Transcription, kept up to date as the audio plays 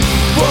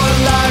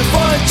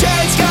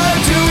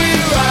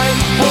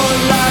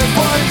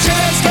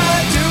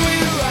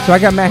So I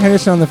got Matt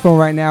Henderson on the phone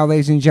right now,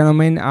 ladies and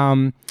gentlemen.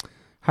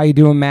 How you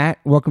doing, Matt?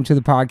 Welcome to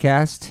the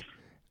podcast.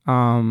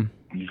 I'm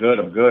good.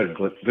 I'm good.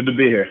 Good to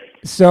be here.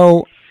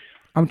 So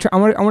I want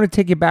to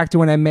take you back to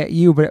when I met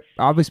you, but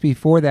obviously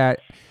before that,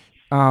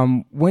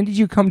 when did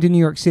you come to New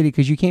York City?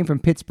 Because you came from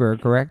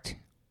Pittsburgh, correct?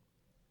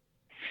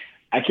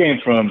 I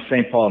came from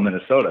St. Paul,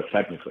 Minnesota,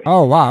 technically.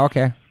 Oh wow,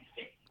 okay.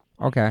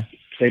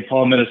 St.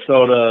 Paul,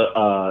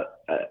 Minnesota.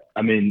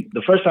 I mean,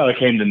 the first time I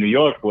came to New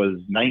York was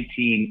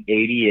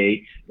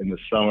 1988 in the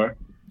summer.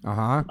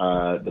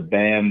 The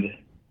band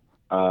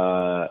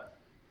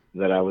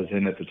that I was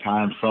in at the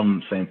time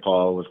from St.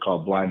 Paul was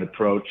called Blind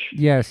Approach.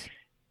 Yes.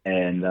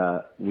 And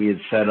we had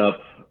set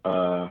up.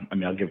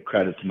 I'll give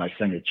credit to my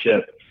singer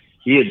Chip.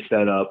 He had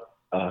set up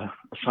a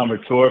summer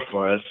tour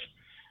for us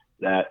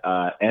that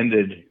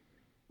ended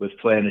with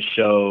playing a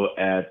show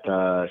at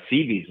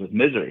CB's with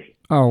Misery.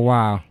 Oh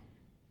wow.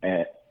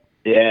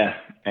 Yeah,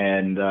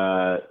 and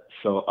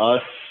so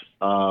us,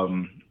 there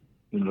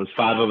was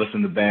 5 of us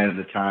in the band at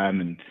the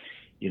time, and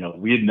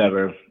we had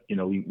never,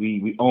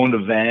 we owned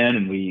a van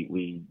and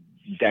we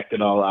decked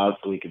it all out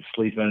so we could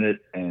sleep in it,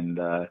 and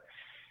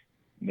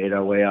made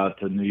our way out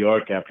to New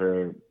York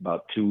after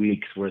about 2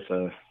 weeks worth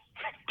of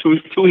 2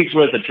 weeks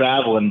worth of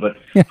traveling, but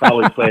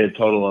probably played a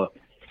total of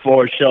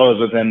 4 shows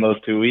within those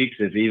 2 weeks,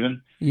 if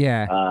even.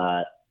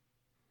 Yeah.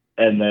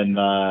 And then,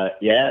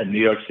 New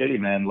York City,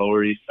 man,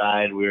 Lower East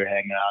Side, we were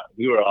hanging out.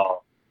 We were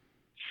all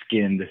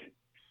skinned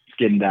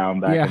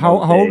down back. Yeah. In How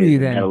those old were days. you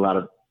then? I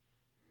was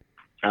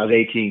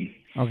 18.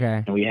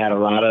 Okay. And we had a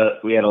lot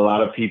of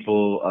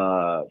people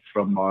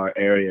from our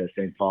area,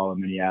 St. Paul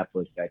and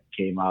Minneapolis, that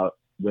came out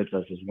with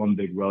us as one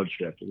big road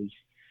trip. It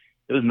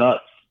was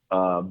nuts.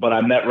 But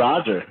I met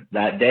Roger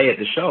that day at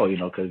the show,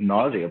 because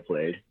Nausea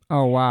played.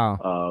 Oh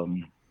wow.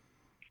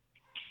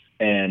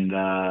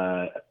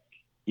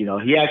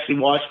 He actually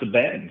watched the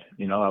band.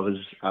 I was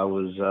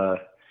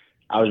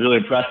really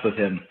impressed with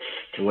him,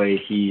 the way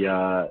he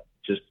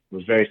just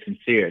was very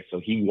sincere. So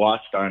he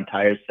watched our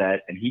entire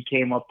set, and he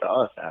came up to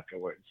us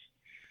afterwards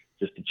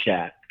just to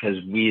chat, because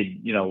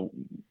we had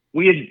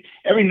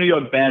every New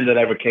York band that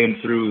ever came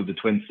through the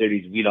Twin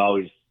Cities, we'd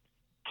always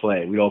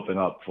play. We'd open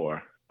up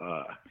for.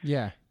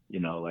 Yeah.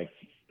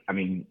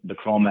 The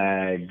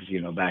Cro-Mags,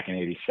 back in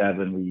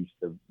 '87,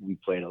 we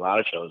played a lot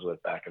of shows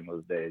with back in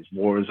those days.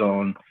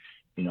 Warzone,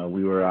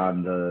 we were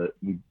on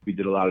we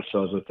did a lot of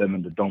shows with them,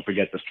 and the Don't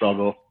Forget the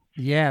Struggle.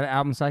 Yeah, the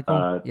album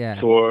cycle.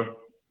 Tour.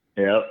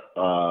 Yep.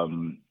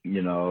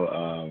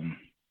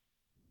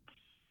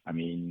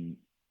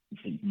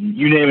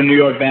 You name a New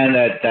York band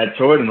that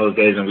toured in those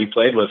days, and we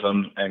played with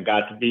them and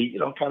got to be,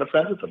 kind of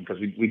friends with them, because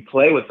we'd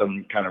play with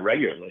them kind of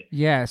regularly.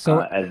 Yeah.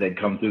 So as they'd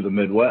come through the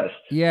Midwest.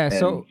 Yeah.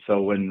 And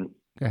so when.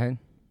 Go ahead.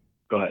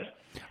 Go ahead.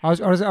 I was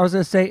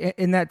gonna say,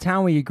 in that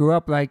town where you grew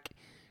up, like,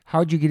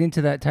 how'd you get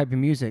into that type of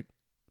music?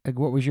 Like,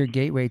 what was your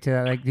gateway to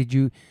that? Like, did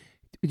you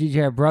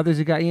have brothers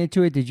that got you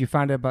into it? Did you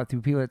find out about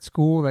through people at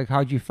school? Like,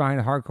 how'd you find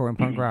hardcore and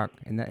punk rock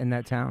in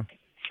that town?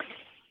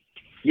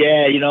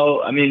 Yeah,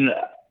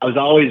 I was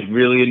always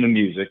really into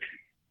music.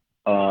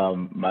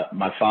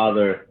 My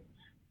father,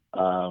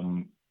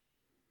 when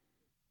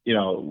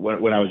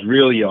I was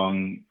real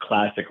young,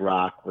 classic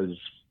rock was,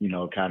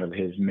 kind of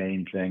his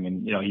main thing.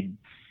 And,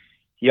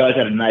 he always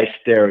had a nice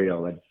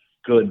stereo, like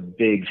good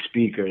big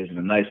speakers and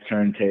a nice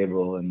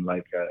turntable and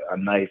like a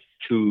nice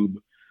tube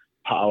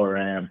power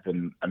amp.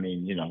 And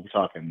we're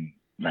talking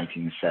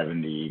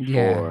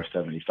 1974,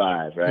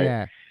 75, right?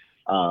 Yeah.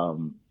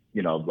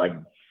 Like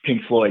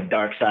Pink Floyd,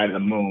 Dark Side of the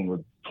Moon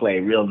would play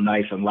real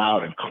nice and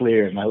loud and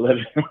clear in my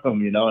living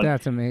room, and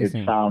that's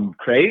amazing. It sound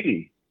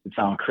crazy.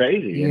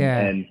 Yeah.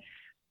 And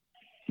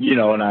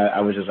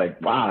I was just like,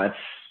 wow, that's,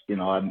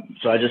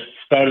 so I just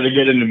started to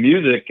get into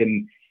music,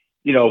 and,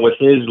 with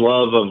his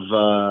love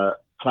of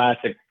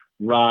classic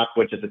rock,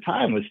 which at the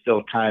time was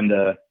still kind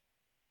of,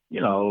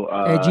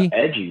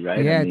 edgy,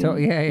 right? Yeah,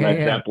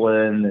 Led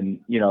Zeppelin,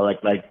 and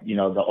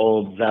the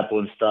old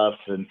Zeppelin stuff,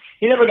 and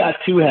he never got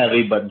too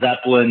heavy, but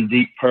Zeppelin,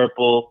 Deep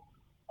Purple,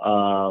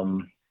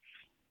 things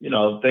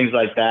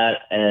like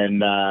that.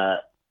 And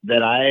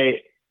then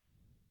I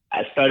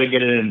started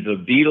getting into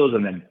the Beatles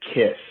and then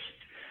Kiss.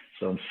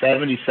 So in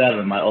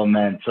 '77, my old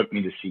man took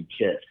me to see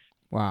Kiss.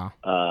 Wow.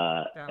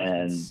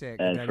 Sick.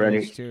 And for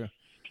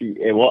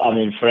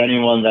for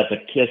anyone that's a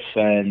Kiss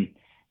fan,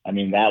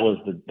 that was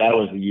the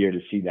year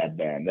to see that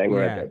band. They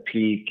were at their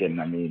peak,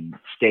 and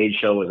stage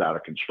show was out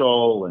of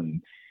control,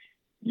 and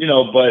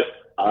but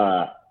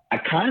I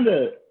kind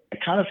of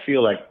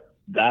feel like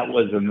that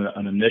was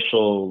an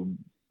initial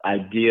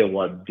idea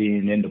what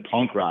being into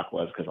punk rock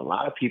was, because a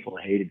lot of people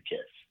hated Kiss.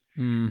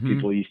 Mm-hmm.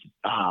 People used to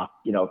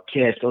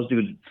Kiss, those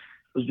dudes,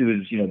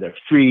 they're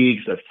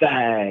freaks, they're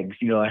fags.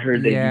 I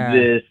heard they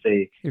do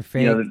this.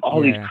 All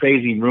these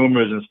crazy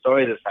rumors and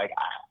stories. It's like,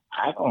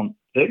 I don't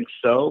think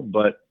so,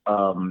 but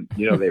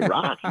they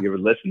rock. You ever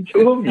listen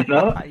to them?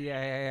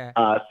 Yeah.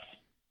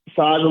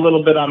 So I was a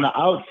little bit on the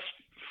outs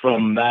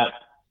from that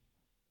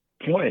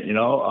point, and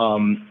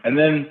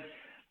then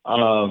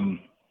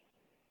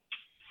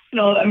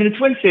the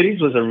Twin Cities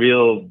was a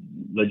real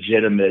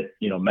legitimate,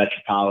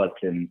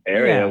 metropolitan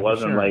area. Yeah, It for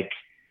wasn't sure. like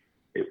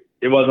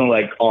it wasn't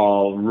like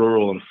all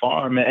rural and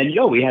farm. And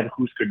yo, we had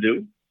Husker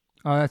Du.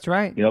 Oh, that's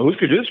right.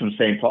 Husker Du's from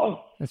St.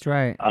 Paul. That's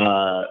right.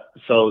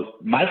 So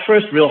my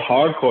first real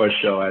hardcore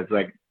show,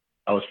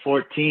 I was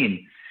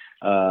 14.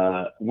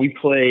 We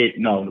played.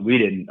 No, we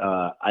didn't.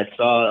 I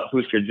saw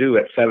Husker Du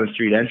at 7th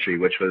Street Entry,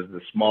 which was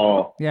the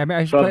small Yeah, I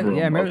used to play. Yeah, I sub-room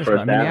remember of this First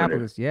spot, Avenue.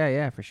 Minneapolis. Yeah,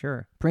 yeah, for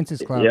sure.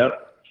 Princess Club.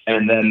 Yep.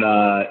 And then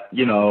uh,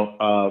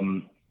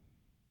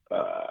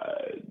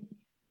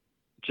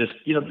 just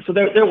so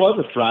there was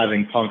a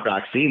thriving punk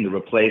rock scene. The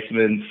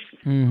Replacements,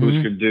 Mm-hmm.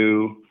 Husker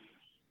Du,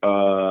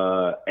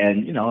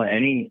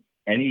 and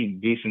any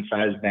decent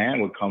sized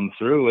band would come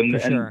through, For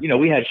and sure.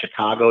 we had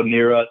Chicago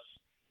near us.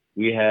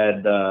 We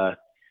had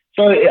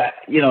so yeah,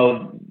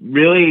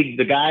 really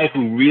the guy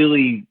who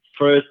really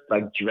first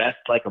like dressed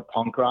like a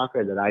punk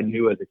rocker that I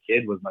knew as a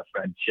kid was my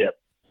friend Chip,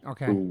 who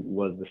Okay.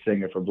 was the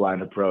singer for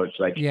Blind Approach.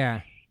 Like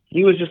Yeah.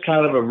 he was just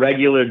kind of a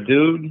regular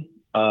dude.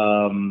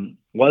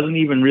 Wasn't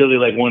even really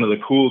like one of the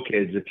cool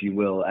kids, if you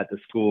will, at the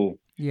school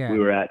we Yeah.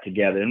 were at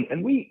together,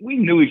 and we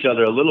knew each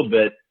other a little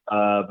bit,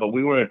 but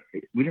we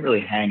didn't really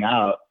hang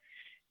out.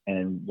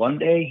 And one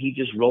day he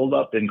just rolled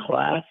up in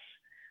class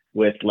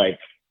with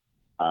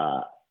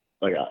uh,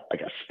 like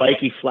a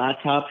spiky flat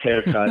top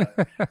haircut,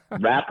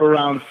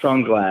 wraparound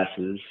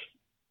sunglasses,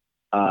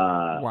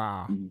 uh,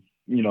 Wow.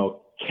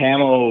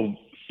 camo,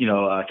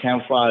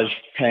 camouflage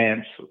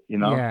pants,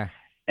 Yeah.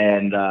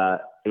 and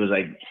it was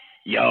like,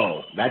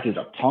 yo, that dude's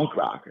a punk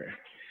rocker.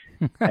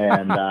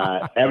 And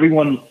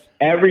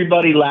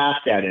everybody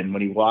laughed at him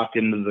when he walked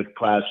into the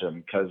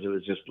classroom because it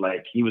was just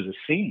like he was a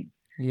scene.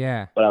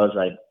 Yeah. But I was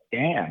like,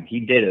 damn,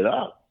 he did it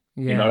up.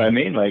 You know what Yeah. I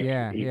mean? Like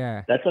Yeah.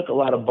 Yeah. that took a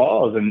lot of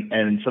balls,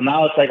 and so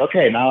now it's like,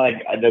 okay, now like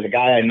there's a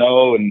guy I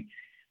know, and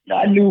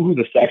I knew who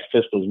the Sex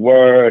Pistols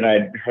were, and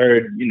I'd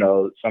heard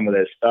some of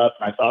their stuff,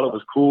 and I thought it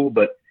was cool,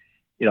 but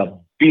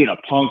being a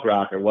punk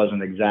rocker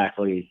wasn't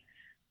exactly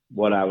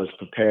what I was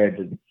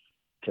prepared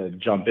to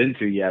jump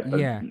into yet. But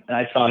Yeah.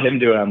 I saw him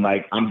do it. I'm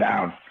like, I'm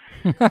down.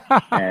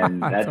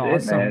 And That's that's it,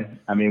 awesome. man.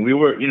 I mean, we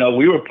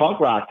were punk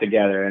rock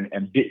together,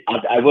 and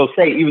I will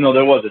say, even though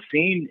there was a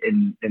scene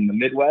in the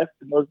Midwest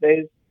in those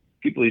days,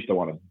 people used to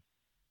want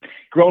to.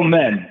 Grown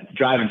men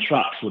driving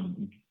trucks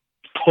would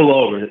pull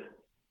over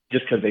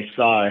just because they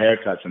saw our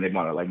haircuts and they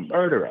want to like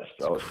murder us.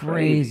 So It's it's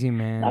crazy, crazy. I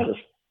man. was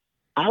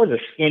I was a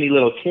skinny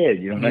little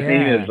kid. You know what I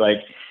mean? Yeah. It's like,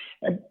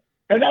 and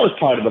that was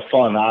part of the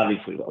fun,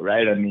 obviously, though,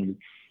 right? I mean,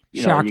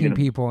 you're Shocking gonna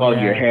people.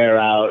 bug your Yeah. hair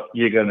out.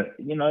 You're gonna,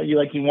 you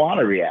want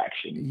a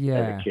reaction as a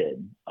Yeah.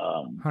 kid.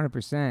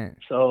 100%.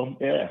 So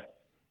yeah,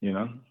 you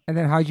know. And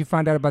then how'd you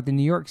find out about the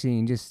New York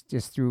scene?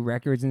 Just through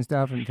records and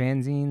stuff and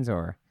fanzines,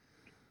 or?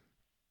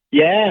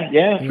 Yeah,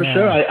 for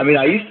sure. Yeah. I mean,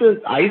 I used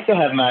to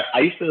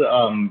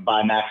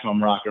buy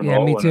Maximum Rock and Yeah,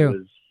 Roll me when it too.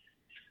 was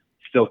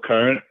still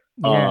current.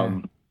 Yeah.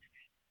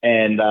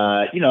 And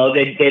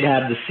they'd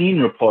have the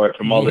scene report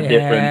from all the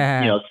different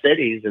Yeah.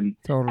 cities, and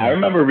I Totally.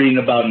 remember reading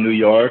about New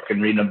York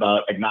and reading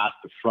about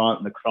Agnostic Front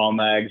and the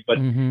Cro-Mags, but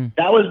Mm-hmm.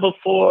 that was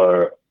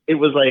before it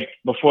was like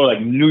before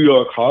like New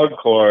York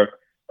hardcore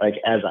like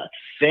as a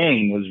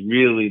thing was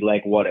really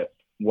like what it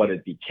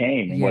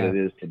became and what Yeah. it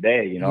is today.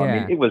 I Yeah.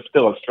 mean, it was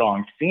still a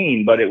strong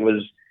scene, but it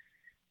was.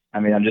 I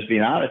mean, I'm just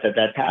being honest. At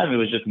that time, it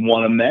was just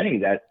one of many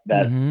that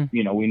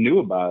Mm-hmm. we knew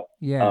about.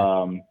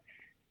 Yeah.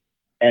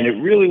 And it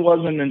really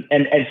wasn't,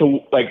 and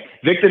so like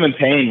Victim in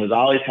Pain was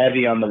always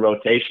heavy on the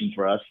rotation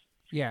for us.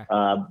 Yeah.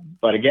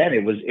 But again,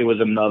 it was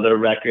another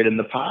record in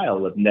the pile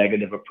with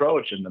Negative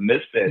Approach and the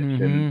Misfits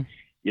Mm-hmm.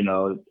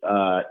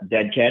 and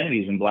Dead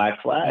Kennedys and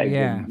Black Flag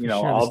Yeah. and For sure. The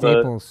all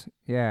staples.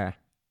 Yeah.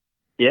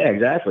 yeah,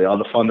 exactly, all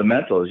the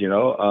fundamentals. And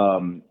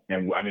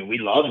I mean we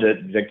loved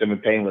it. Victim in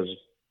Pain was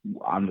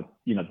on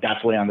the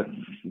definitely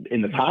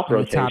in the top On the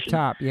rotation.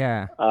 top.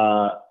 Yeah.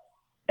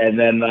 And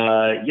then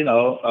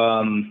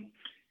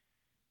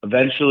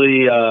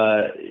eventually,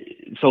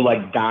 so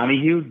like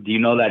Donahue, do you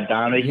know that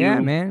Donahue Yeah,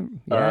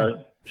 man. Yeah.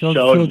 Phil,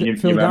 show? Phil, You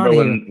Phil remember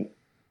Donahue.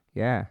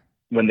 Yeah.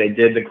 when they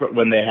did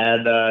when they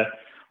had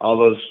all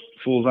those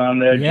fools on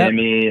there, Yep.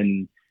 Jimmy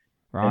and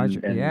Roger.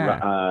 and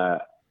Yeah.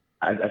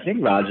 I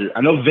think Roger.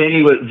 I know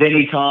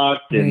Vinny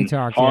talked Vinny and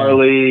talked, yeah.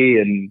 Harley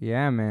and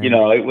Yeah, man.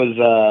 it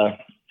was.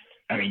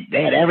 I mean,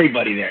 they had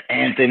everybody there.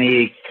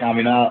 Anthony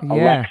coming out, Yeah.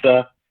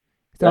 Alexa.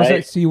 So,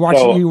 right? so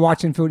you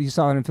watching Phil? You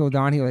saw it in Phil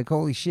Donahue, like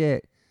holy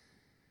shit.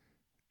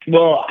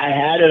 Well, I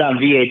had it on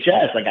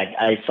VHS. Like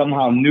I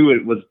somehow knew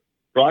it was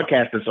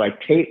broadcasted, so I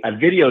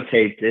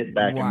videotaped it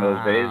back in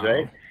those days,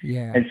 right?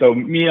 Yeah. And so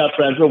me and our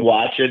friends would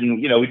watch it, and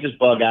we just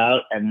bug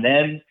out. And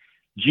then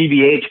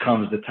GBH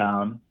comes to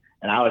town,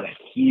 and I was a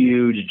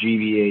huge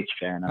GBH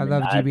fan. I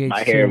love GBH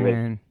my too, hair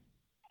man.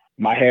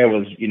 My hair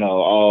was,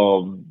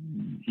 all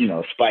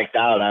spiked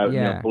out. I was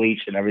Yeah.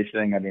 bleached and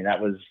everything. I mean,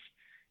 that was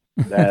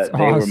That's they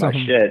were my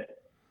awesome. shit.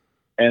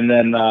 And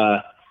then,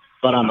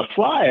 but on the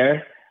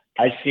flyer,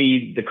 I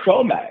see the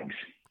Cro-Mags.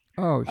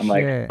 Oh I'm shit.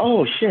 like,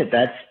 oh shit,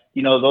 that's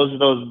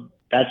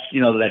that's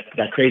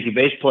that crazy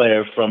bass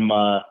player from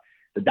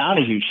the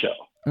Donahue show,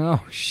 Oh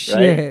right?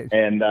 shit.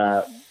 And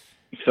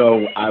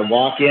So I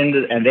walk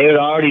in, and they had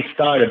already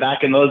started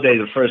back in those days.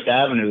 The First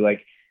Avenue,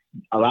 like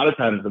a lot of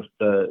times,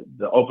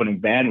 the opening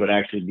band would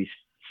actually be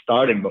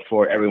starting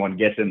before everyone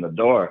gets in the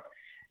door,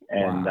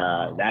 and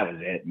Wow. that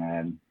was it,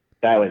 man.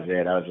 That was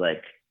it. I was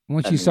like,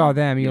 Once I you saw mean,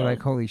 them, you you're know,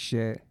 like, holy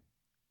shit.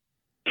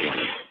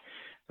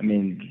 I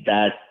mean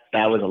that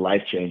was a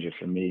life changer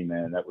for me,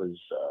 man. That was,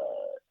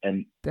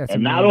 and That's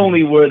and not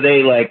only amazing. were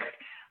they like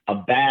a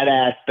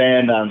badass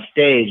band on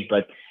stage,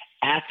 but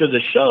after the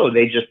show,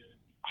 they just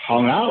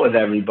hung out with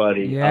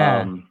everybody.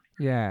 Yeah.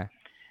 Yeah.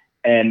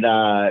 And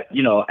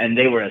you know, and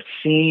they were a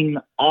scene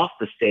off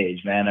the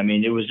stage, man. I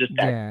mean, it was just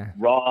that Yeah.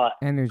 raw,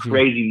 Energy.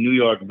 crazy New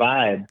York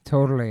vibe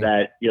Totally.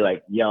 that you're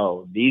like,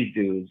 yo, these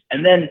dudes.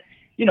 And then,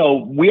 you know,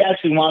 we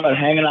actually wound up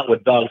hanging out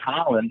with Doug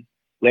Holland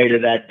later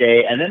that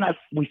day, and then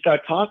we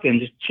start talking,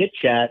 just chit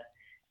chat,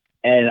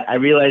 and I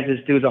realized this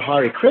dude's a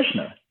Hare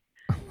Krishna,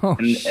 Oh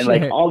and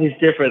like shit. all these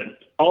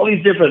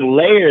different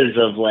layers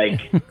of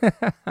like,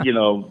 you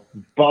know,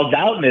 bugged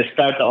outness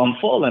start to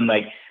unfold. And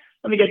like,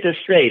 let me get this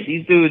straight.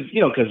 These dudes,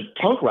 you know, because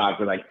punk rock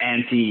were like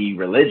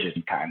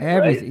anti-religion kind of, right?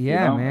 Everything. You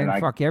Yeah, know, and man.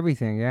 like Fuck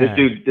everything. this Yeah.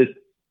 dude,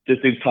 this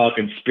dude's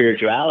talking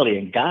spirituality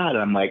and God. And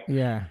I'm like,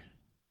 Yeah.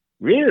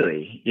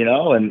 really? You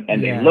know, and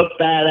they Yeah. look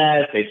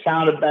badass. They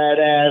sounded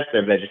badass.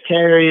 They're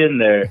vegetarian.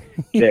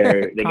 Yeah.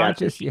 They got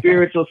this Conscious. Yeah.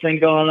 spiritual thing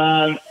going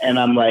on. And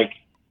I'm like,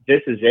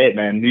 this is it,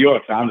 man. New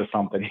York's onto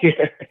something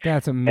here.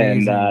 That's And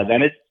amazing.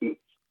 then it,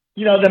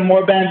 you know, then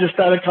more bands just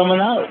started coming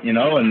out, you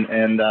know, and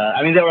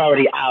I mean, they were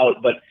already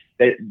out, but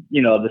they,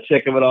 you know, the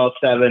Sick of It All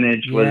 7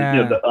 inch was, you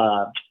know,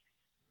 Yeah.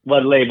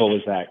 what label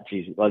was that?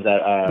 Jesus, was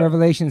that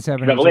Revelation 7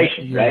 inch. Yeah.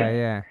 Revelation, Yeah. right?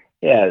 Yeah.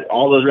 Yeah,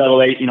 all those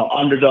Revelation, you know,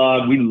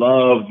 Underdog. We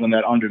loved when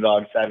that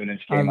Underdog 7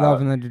 inch I came love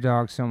out. an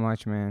Underdog so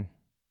much, man.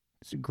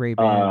 It's a great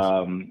band.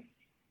 Um,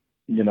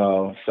 you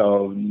know,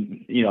 so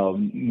you know,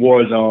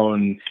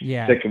 Warzone,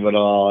 Yeah. Sick of It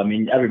All. I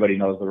mean, everybody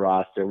knows the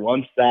roster.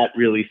 Once that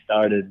really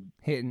started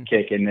Hitting.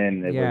 kicking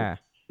in, Yeah.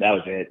 that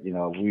was it. You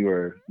know, we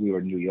were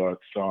New York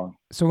strong.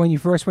 So when you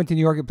first went to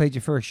New York and played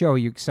your first show, were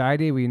you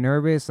excited? Were you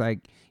nervous?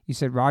 Like you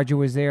said, Roger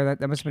was there.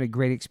 That must have been a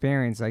great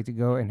experience. Like to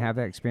go and have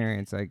that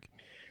experience. Like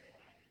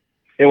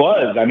It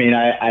was. I mean,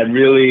 I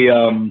really,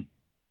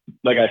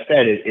 like I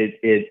said,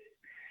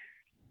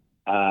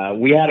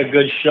 we had a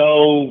good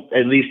show.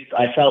 At least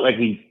I felt like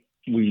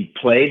we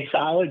played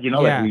solid. You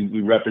know, like yeah,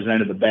 we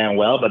represented the band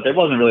well. But there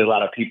wasn't really a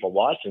lot of people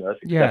watching us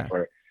except yeah.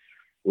 for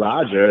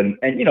Roger, and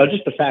you know,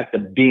 just the fact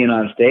of being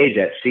on stage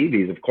at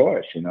CB's, of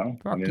course. You know,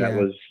 I Fuck mean, yeah.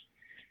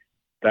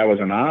 that was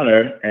an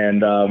honor.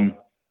 And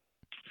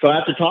so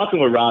after talking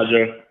with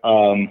Roger,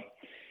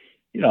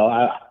 you know,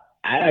 I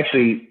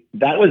actually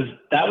that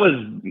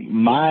was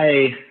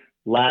my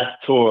last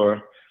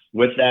tour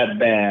with that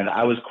band.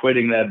 I was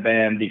quitting that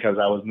band because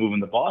I was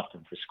moving to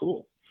Boston for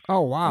school,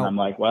 Oh and wow, I'm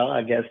like, well,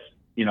 I guess,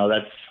 you know,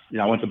 that's, you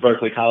know, I went to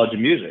Berklee College of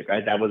Music,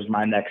 right? That was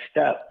my next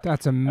step,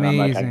 that's and I'm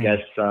like, amazing.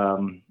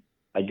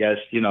 I guess,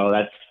 you know,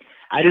 that's,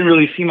 I didn't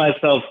really see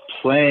myself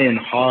playing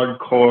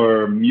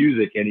hardcore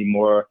music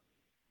anymore.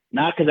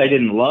 Not because I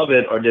didn't love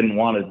it or didn't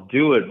want to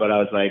do it, but I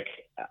was like,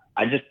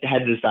 I just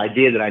had this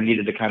idea that I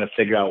needed to kind of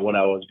figure out what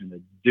I was going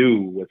to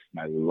do with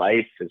my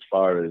life as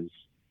far as,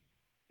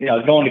 you know, I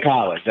was going to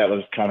college. That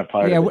was kind of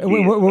part Yeah. of the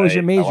deal, What was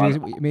your right?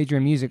 major? Major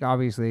in music,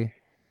 obviously.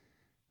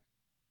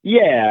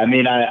 Yeah, I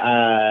mean,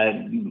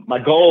 my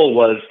goal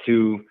was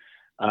to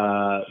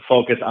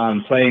focus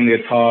on playing the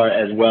guitar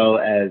as well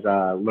as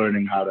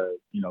learning how to,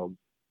 you know,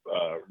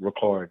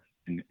 record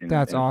That's in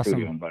a studio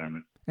awesome.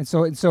 environment. And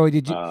so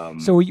did you?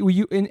 So Um, were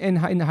you in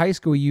high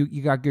school?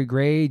 You got good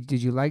grades?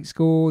 Did you like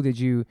school? Did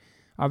you?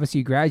 Obviously,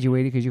 you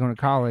graduated because you're going to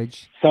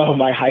college. so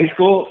my high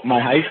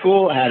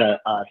school had a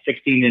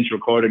 16-inch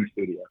recording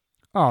studio.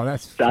 Oh,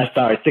 that's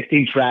Sorry,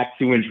 16 track,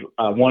 2 inch,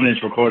 1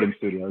 inch recording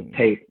studio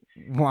tape,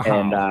 and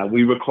wow.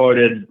 we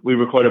recorded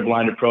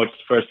Blind Approach's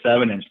first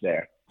 7 inch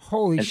there.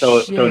 Holy And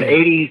so shit.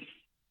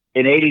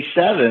 in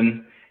 '87,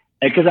 and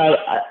because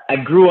I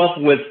grew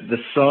up with the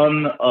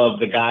son of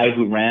the guy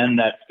who ran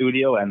that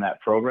studio and that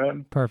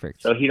program,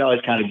 Perfect. so he'd always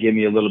kind of give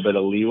me a little bit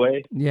of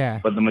leeway. Yeah.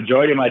 But the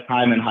majority of my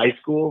time in high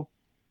school,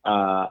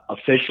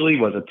 officially,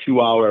 was a 2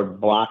 hour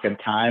block of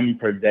time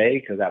per day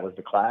because that was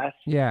the class.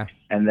 Yeah.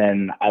 And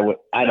then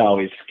I'd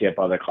always skip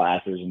other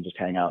classes and just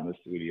hang out in the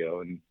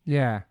studio, and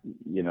Yeah.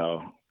 you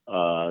know,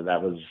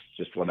 that was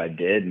just what I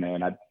did,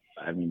 man.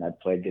 I mean, I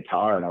played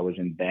guitar and I was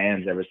in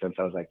bands ever since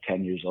I was like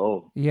 10 years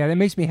old, Yeah, that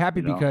makes me happy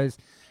you know? because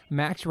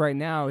Max right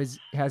now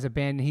has a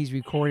band and he's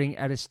recording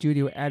at a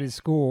studio at his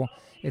school.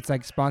 It's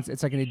like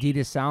it's like an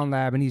Adidas Sound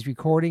Lab, and he's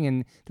recording,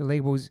 and the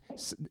label's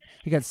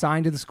he got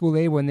signed to the school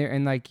label,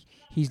 and like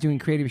he's doing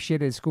creative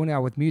shit at his school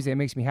now with music. It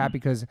makes me happy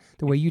because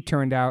the way you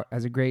turned out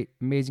as a great,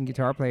 amazing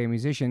guitar player and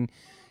musician,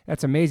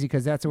 that's amazing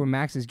because that's where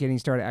Max is getting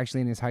started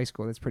actually in his high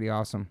school. That's pretty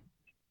awesome.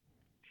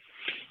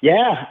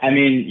 Yeah. I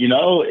mean, you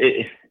know,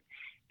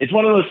 it's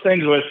one of those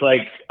things where it's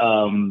like,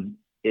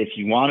 if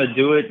you want to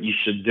do it, you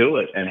should do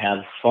it and have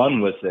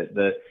fun with it.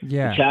 The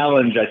Yeah.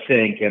 challenge, I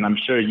think, and I'm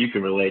sure you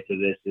can relate to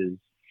this, is,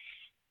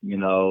 you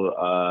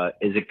know,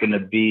 is it going to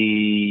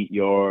be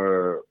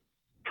your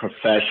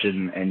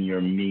profession and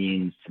your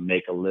means to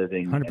make a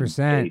living and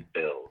 100%. pay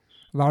bills.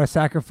 A lot of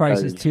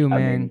sacrifices 'Cause, too, I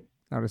man. mean,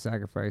 A lot of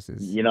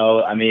sacrifices. you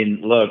know, I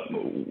mean, look,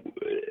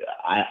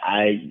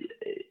 I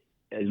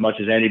as much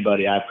as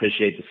anybody, I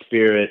appreciate the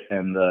spirit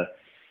and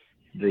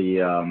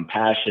the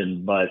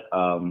passion, but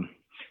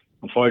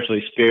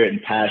unfortunately, spirit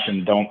and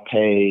passion don't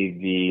pay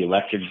the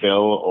electric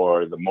bill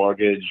or the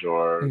mortgage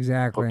or put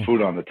Exactly.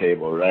 food on the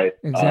table, right?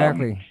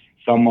 Exactly.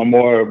 Some are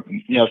more,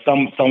 you know,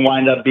 some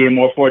wind up being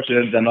more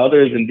fortunate than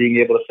others and being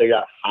able to figure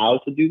out how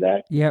to do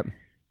that. Yep.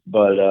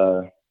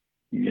 But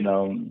you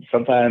know,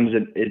 sometimes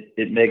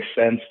it makes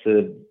sense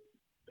to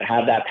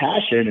have that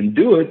passion and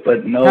do it,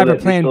 but know Have a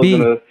that plan you're B.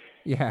 still gonna,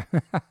 Yeah.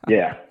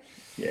 yeah,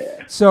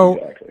 yeah. So,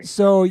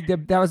 Exactly.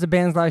 that was the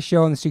band's last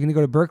show, and so you're gonna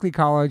go to Berkeley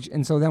College,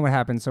 and so then what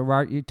happened? So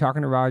you're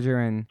talking to Roger,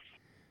 and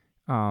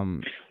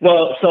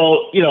Well,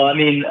 so you know, I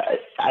mean,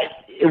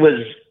 it was.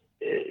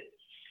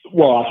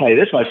 Well, I'll tell you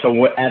this much.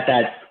 So at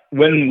that,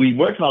 when we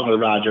were talking to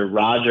Roger,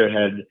 Roger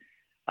had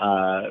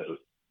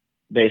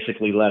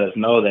basically let us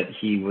know that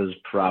he was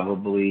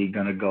probably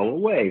going to go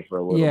away for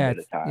a little bit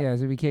of time. Yeah,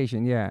 it's a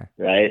vacation. Yeah.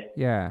 Right.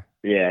 Yeah.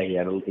 Yeah, he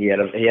had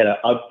a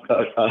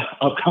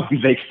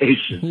upcoming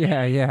vacation.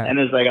 Yeah. And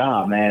it's like,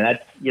 oh man,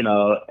 that's, you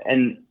know,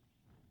 and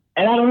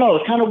I don't know,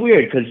 it's kind of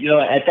weird because, you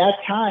know, at that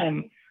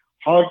time,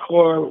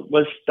 hardcore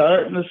was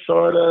starting to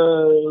sort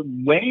of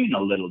wane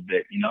a little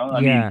bit, you know.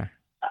 I mean,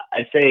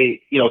 I'd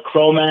say, you know,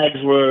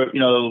 Cro-Mags were, you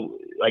know,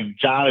 like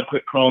John had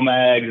quit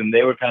Cro-Mags and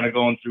they were kind of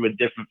going through a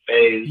different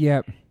phase.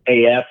 Yep.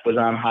 AF was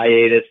on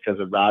hiatus because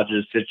of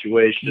Roger's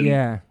situation.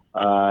 Yeah.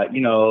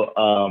 You know,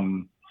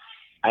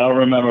 I don't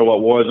remember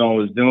what Warzone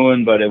was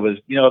doing, but it was,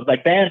 you know,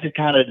 like bands had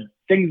kind of,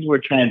 things were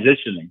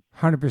transitioning.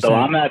 100%. So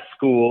I'm at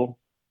school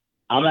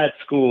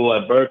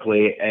at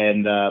Berkeley,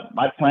 and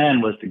my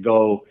plan was to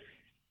go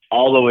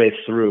all the way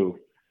through.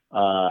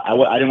 I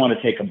didn't want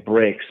to take a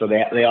break, so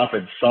they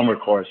offered summer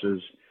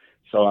courses.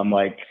 So I'm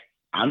like,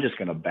 I'm just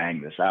gonna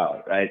bang this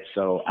out, right?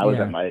 So I was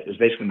it was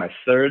basically my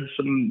third,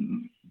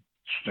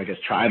 I guess,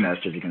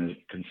 trimester, if you can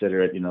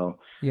consider it. You know,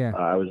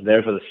 I was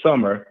there for the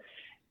summer,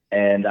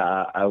 and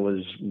I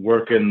was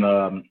working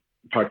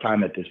part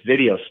time at this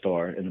video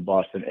store in the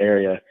Boston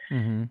area,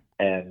 and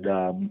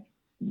I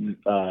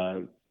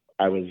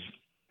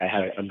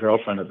had a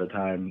girlfriend at the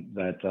time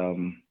that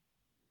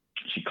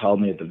she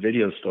called me at the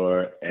video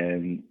store,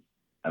 and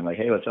I'm like,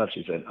 hey, what's up?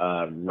 She said,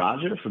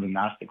 Roger from the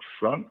Gnostic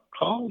Front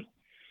called,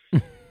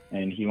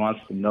 and he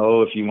wants to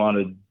know if you want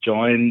to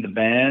join the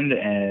band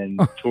and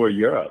tour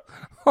Europe.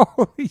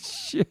 Holy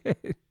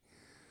shit.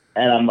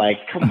 And I'm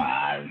like, come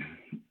on.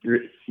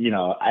 You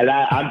know,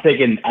 I'm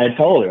thinking, I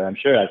told her, I'm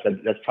sure, I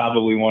said, that's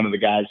probably one of the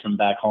guys from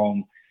back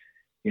home,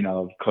 you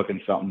know,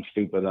 cooking something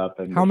stupid up.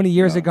 And how many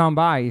years had gone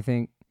by, you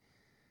think?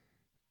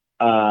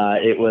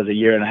 It was a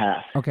year and a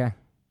half. Okay.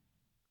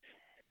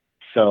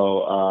 So,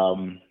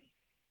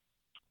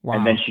 wow.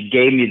 And then she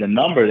gave me the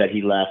number that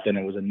he left, and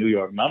it was a New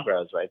York number. I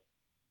was like,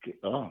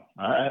 oh, all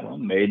right, well,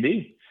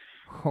 maybe.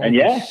 Holy and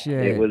yeah,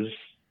 shit.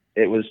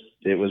 it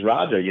was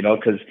Roger, you know,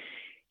 because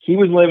he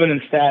was living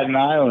in Staten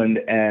Island,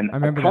 and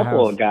a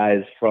couple of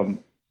guys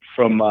from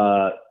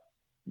the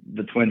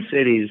Twin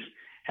Cities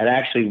had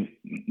actually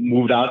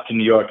moved out to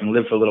New York and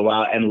lived for a little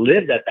while and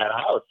lived at that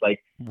house.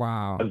 Like,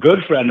 wow. A good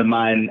friend of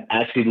mine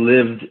actually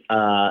lived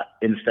at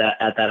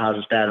that house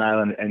in Staten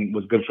Island and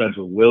was good friends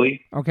with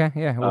Willie. Okay,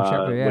 yeah,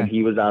 when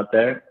he was out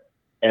there.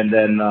 And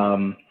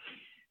then,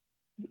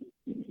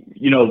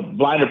 you know,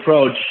 Blind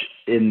Approach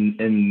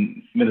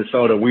in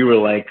Minnesota, we were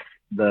like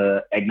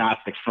the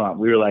Agnostic Front.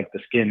 We were like the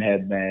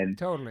skinhead band.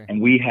 Totally. And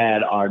we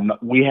had our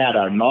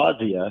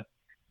Nausea,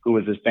 who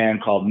was this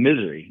band called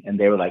Misery, and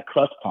they were like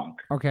crust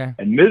punk. Okay.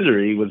 And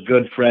Misery was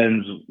good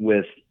friends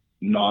with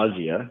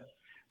Nausea.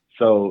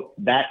 So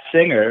that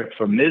singer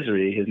from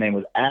Misery, his name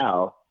was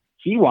Al,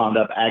 he wound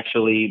up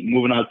actually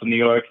moving out to New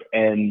York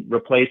and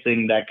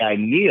replacing that guy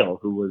Neil,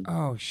 who was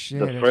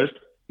the first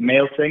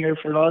male singer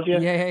for Nausea.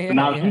 Yeah. So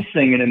now he's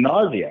singing in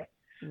Nausea.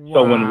 Wow,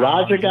 so when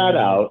Roger got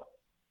out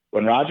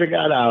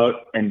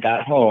and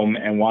got home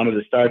and wanted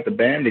to start the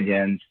band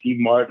again,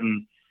 Steve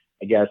Martin,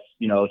 I guess,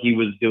 you know, he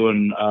was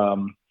doing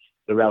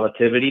the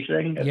Relativity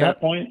thing at that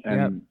point,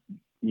 and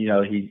you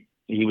know, he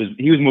was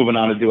moving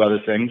on to do other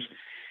things.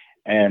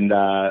 And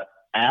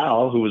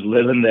Al, who was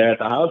living there at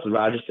the house with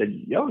Roger, said,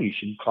 yo, you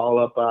should call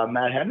up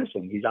Matt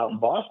Henderson. He's out in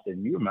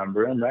Boston. You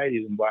remember him, right?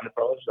 He's in Blind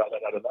Approach,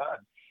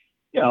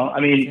 You know, I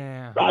mean,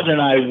 Roger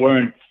and I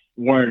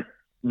weren't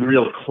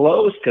real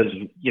close because,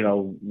 you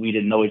know, we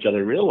didn't know each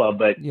other real well,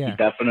 but he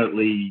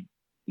definitely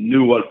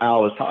knew what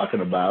Al was talking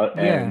about.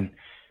 And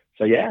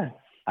so,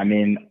 I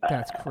mean,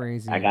 that's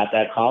crazy. I got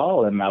that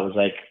call and I was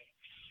like,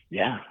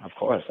 yeah, of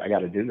course, I got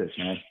to do this,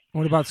 man.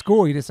 What about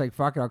school? You just like,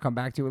 fuck it, I'll come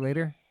back to it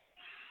later?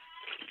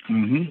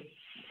 And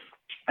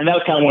that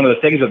was kind of one of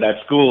the things of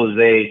that school is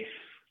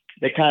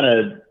they kind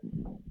of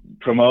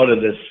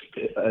promoted this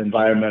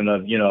environment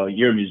of, you know,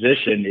 you're a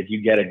musician. If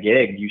you get a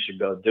gig, you should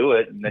go do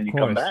it. And then you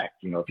come back,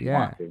 you know, if you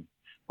want to,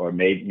 or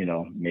maybe, you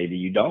know, maybe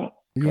you don't.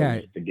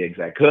 Yeah. The gigs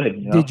I could.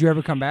 You know? Did you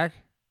ever come back?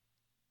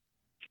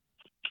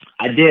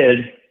 I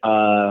did.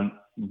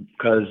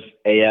 because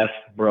AF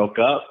broke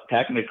up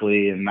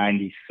technically in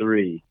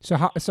 '93.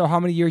 So how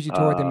many years you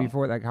toured them Uh,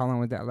 before? Like how long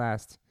would that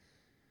last?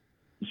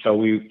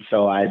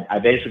 so I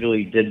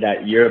basically did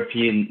that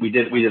European. We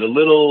did a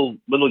little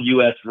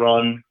U.S.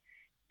 run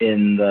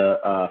in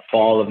the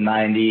fall of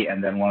 '90,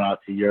 and then went out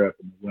to Europe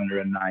in the winter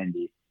of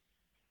 '90,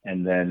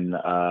 and then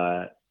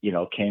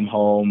came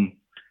home,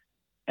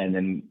 and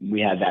then we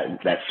had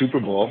that Super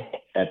Bowl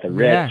at the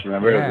Ritz.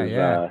 Remember, it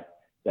was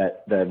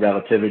that the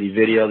Relativity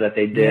video that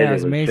they did. Yeah, it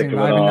was amazing. Sick of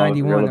Live It in All,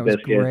 '91. Gorilla That was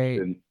Biscuits,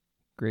 great. and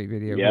Great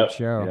video. Yep, Great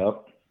show.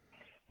 Yep.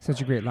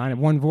 Such a great lineup.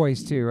 One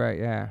Voice too, right?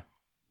 Yeah.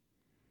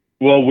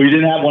 Well, we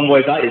didn't have One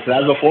Voice out yet, so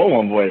that was before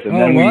One Voice. And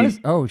then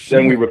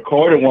Then we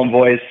recorded One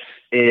Voice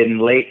in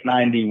late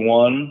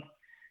 '91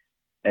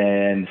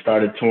 and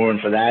started touring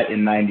for that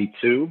in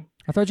 '92.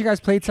 I thought you guys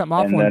played something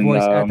off One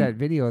Voice at that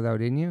video, though,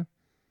 didn't you?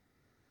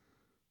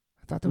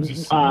 I thought there was a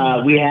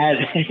song. We had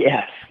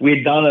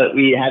we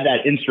had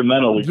that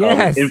instrumental we called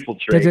it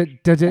Infiltrate.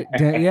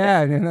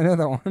 Yeah,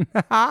 another one.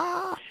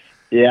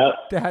 Yep.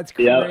 That's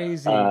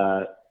crazy.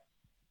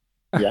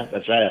 Yeah,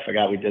 that's right. I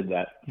forgot we did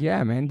that.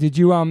 Yeah, man. Did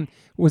you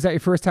was that your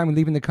first time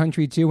leaving the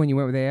country too when you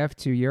went with AF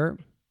to Europe?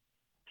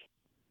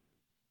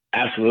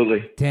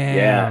 Absolutely. Damn.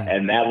 Yeah,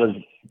 and that was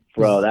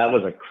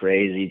a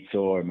crazy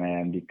tour,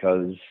 man,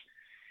 because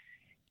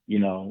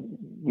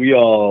we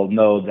all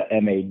know the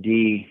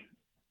MAD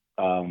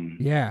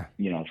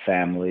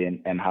family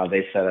and how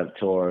they set up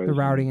tours. The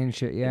routing and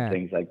shit, yeah. And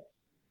things like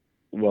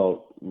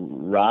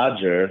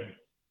Roger,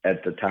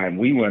 at the time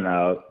we went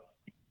out,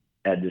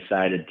 had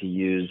decided to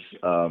use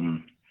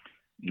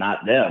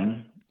not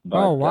them,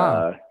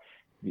 but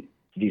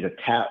these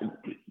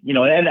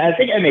and I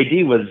think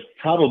MAD was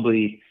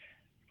probably,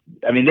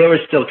 I mean, they were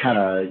still kind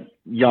of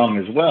young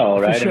as well,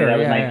 right? Sure, I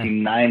mean, that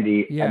was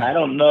 1990, yeah. And I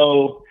don't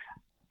know.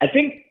 I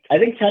think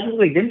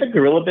technically, didn't the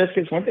Gorilla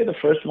Biscuits, weren't they the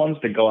first ones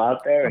to go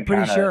out there? I'm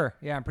pretty sure.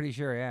 Yeah, I'm pretty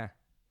sure. Yeah.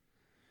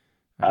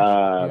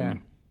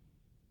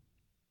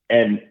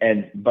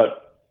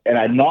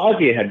 And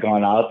Nausea had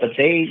gone out, but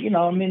they,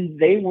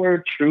 they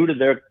were true to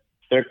their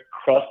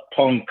crust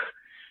punk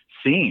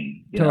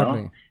scene, you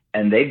totally. know,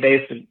 and they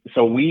basically,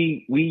 so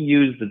we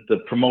used the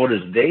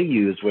promoters they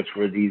used, which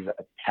were these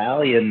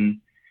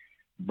Italian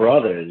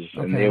brothers,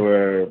 and they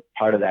were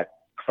part of that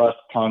crust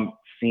punk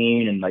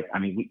scene. And like, I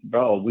mean, we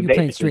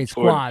basically straight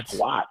toured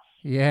squats.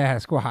 Yeah,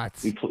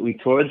 squats. We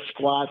toured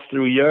squats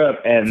through Europe,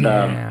 and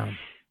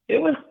it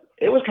was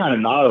kind of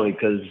gnarly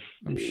because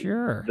I'm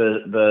sure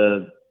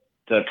the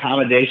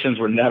accommodations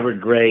were never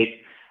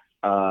great.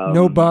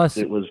 No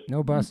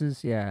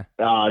buses. Yeah.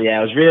 Oh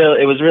yeah,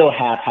 it was real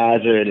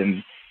haphazard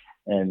and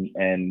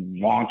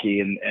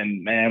wonky,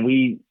 and man,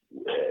 we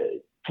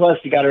plus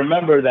you got to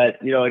remember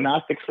that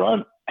Agnostic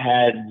Front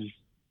had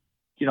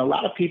a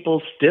lot of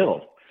people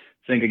still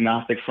think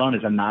Agnostic Front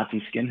is a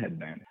Nazi skinhead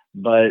band,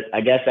 but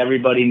I guess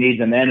everybody needs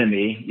an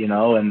enemy,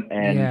 and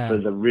for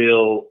the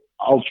real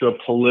ultra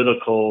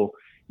political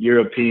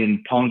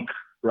European punk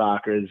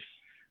rockers,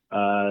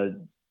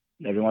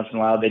 every once in a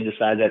while they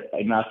decide that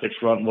Agnostic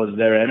Front was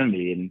their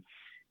enemy, and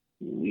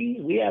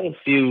we had a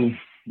few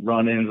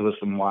run-ins with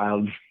some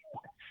wild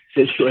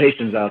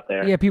situations out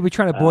there. Yeah, people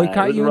trying to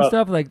boycott you and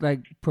stuff, like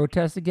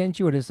protest against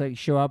you, or just like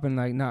show up and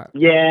like not.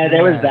 Yeah,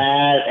 there was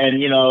that,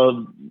 and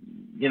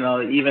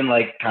even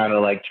like kind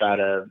of like try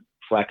to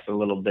flex a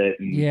little bit,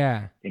 and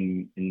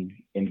in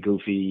a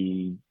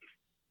goofy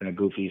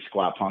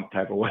squat punk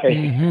type of way.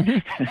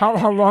 Mm-hmm.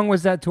 How long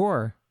was that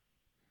tour?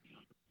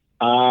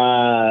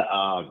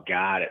 Oh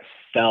God, it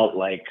felt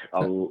like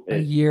a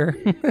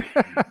year.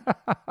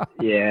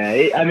 Yeah,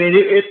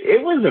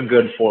 it was a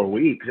good 4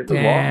 weeks. It was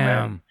long,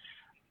 man.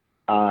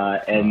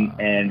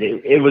 And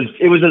it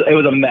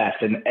was a mess,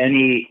 and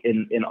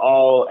in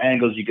all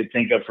angles you could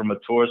think of from a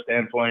tour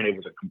standpoint, it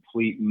was a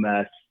complete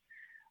mess.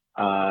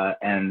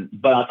 But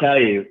I'll tell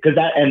you,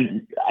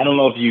 and I don't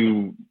know if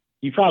you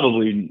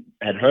probably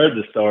had heard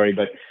the story,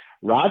 but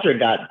Roger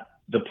got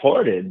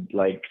deported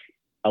like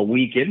a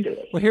week into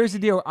it. Well, here's the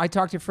deal. I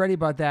talked to Freddie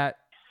about that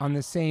on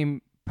the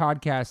same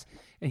podcast,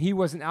 and he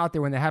wasn't out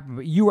there when that happened,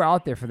 but you were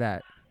out there for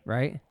that,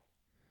 right?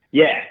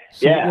 Yeah.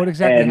 So what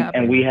exactly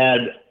happened? And we had,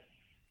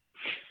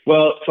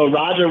 so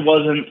Roger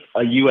wasn't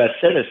a U.S.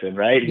 citizen,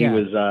 right? Yeah. He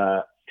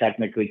was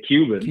technically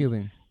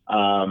Cuban.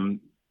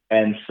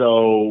 And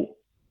so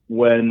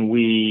when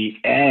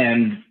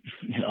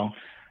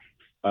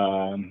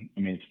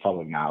it's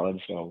public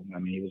knowledge, so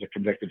he was a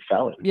convicted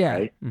felon,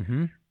 right?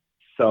 Mm-hmm.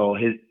 So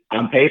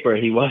on paper,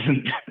 he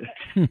wasn't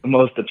the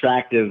most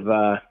attractive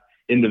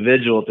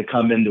individual to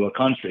come into a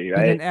country,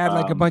 right? And then add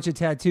like a bunch of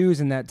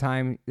tattoos in that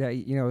time that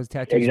his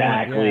tattoos.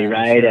 Exactly,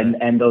 right? Sure.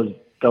 And those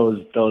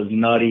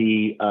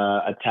nutty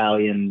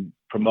Italian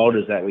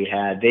promoters that we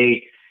had,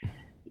 they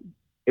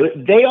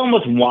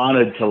almost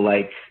wanted to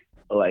like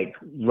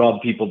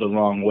rub people the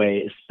wrong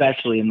way,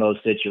 especially in those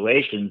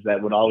situations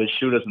that would always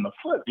shoot us in the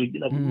foot. We'd be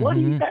like, what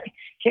do you guys?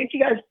 Can't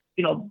you guys,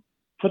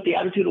 put the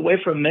attitude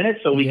away for a minute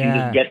so we can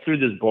just get through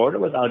this border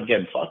without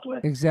getting fucked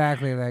with?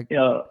 Exactly, like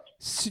too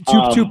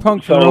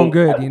punk for their own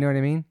good. You know what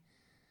I mean?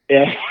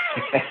 Yeah,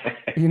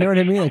 You know what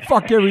I mean? Like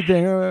fuck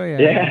everything. Oh yeah,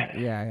 Yeah,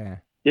 yeah.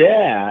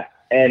 yeah.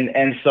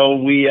 And so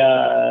we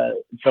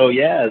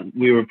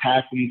were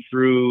passing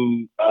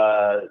through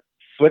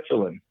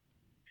Switzerland,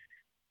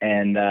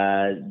 and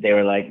they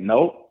were like,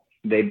 nope.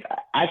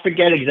 I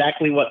forget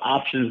exactly what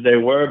options there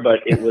were,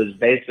 but it was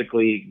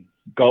basically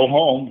go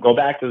home, go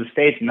back to the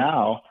States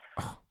now,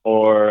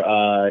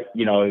 or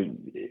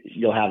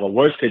you'll have a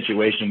worse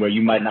situation where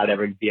you might not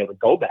ever be able to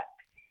go back.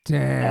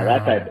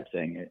 That type Damn. of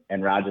thing.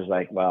 And Roger's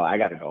like, well, I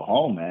got to go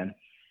home, man.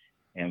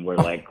 And we're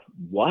like,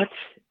 what?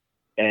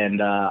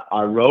 And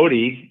our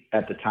roadie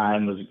at the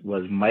time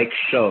was Mike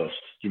Shost.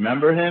 Do you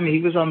remember him? He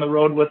was on the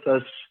road with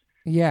us.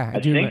 Yeah, I I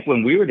do. think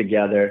when we were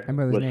together, I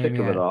remember his was name. Sick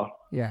of Yeah, It All.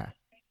 yeah.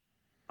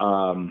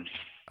 Oh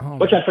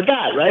Which my. I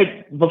forgot,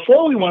 right?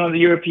 Before we went on the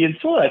European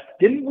tour,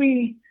 didn't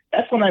we?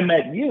 That's when I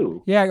met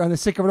you. Yeah, on the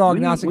Sick of It All We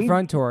Agnostic we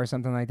Front tour or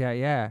something like that.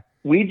 Yeah,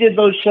 we did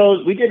those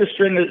shows. We did a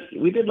string of.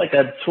 We did like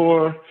a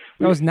tour.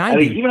 that was I mean,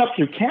 90. even up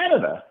through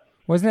Canada.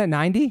 Wasn't that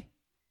 90?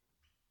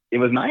 It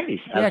was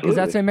 90s. Yeah, because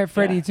that's when I met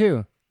Freddie Yeah.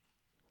 too.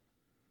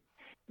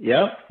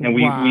 Yep. And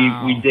we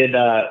Wow. did.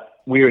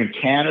 We were in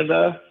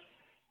Canada.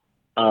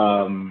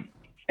 And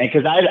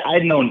because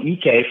I'd known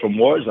EK from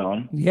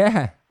Warzone,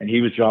 Yeah, and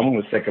he was drumming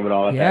with Sick of It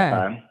All at Yeah. that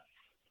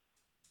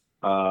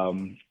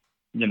time.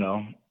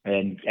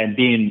 And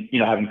being,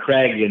 having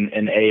Craig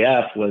in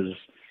AF was,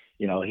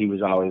 he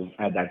was always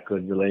had that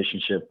good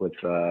relationship with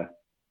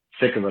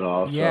Sick of It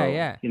All. Yeah,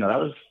 So,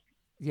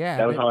 yeah.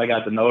 that was how I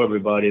got to know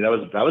everybody. That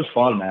was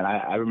fun, man.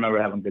 I remember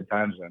having good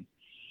times then.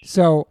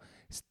 So,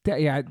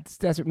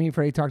 that's what me and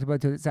Freddie talked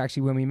about too. It's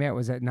actually when we met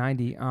was at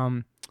 90.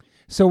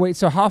 So wait,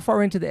 so how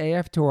far into the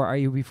AF tour are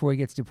you before he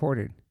gets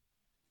deported?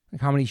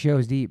 Like how many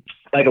shows deep?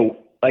 Like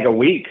a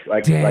week,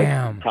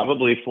 Damn. like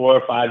probably 4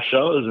 or 5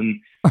 shows, and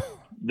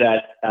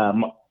that.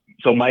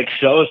 So Mike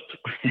Shost,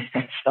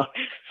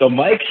 so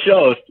Mike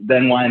Shost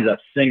then winds up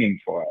singing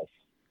for us.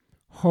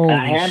 Holy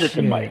and I hand it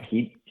shit. to Mike.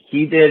 He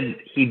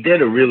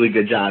did a really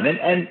good job,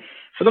 and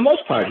for the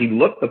most part, he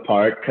looked the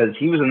part because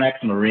he was an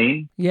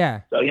ex-Marine.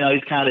 Yeah. So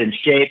he's kind of in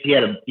shape. He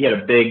had a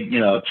big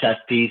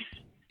chest piece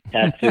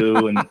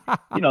tattoo, and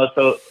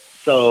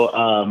so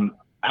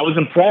I was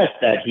impressed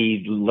that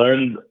he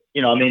learned.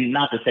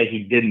 Not to say he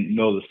didn't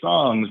know the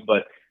songs,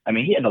 but I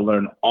mean he had to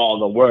learn all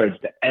the words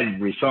to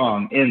every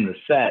song in the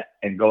set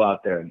and go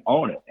out there and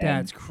own it. And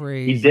That's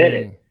crazy. he did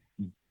it.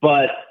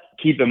 But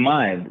keep in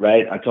mind,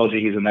 right? I told you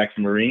he's an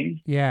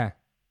ex-Marine. Yeah.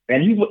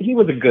 And he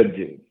was a good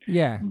dude.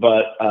 Yeah.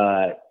 But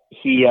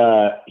he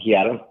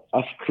had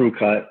a crew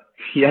cut.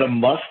 He had a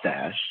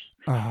mustache.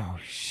 Oh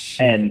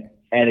shit.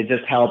 And it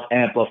just helped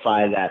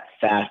amplify that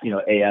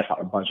AF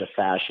are a bunch of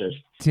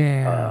fascists.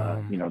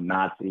 Damn.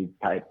 Nazi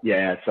type.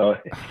 Yeah. So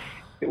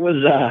it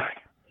was.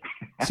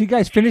 So you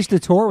guys finished the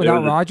tour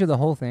without was Roger, the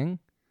whole thing?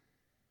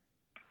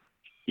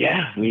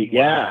 Yeah.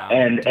 Wow.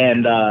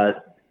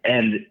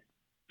 And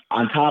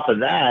on top of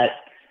that,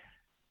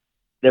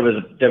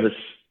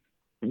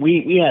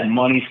 we had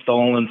money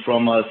stolen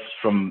from us.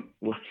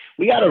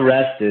 We got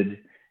arrested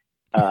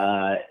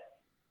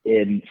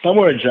in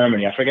somewhere in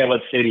Germany. I forget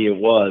what city it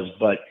was,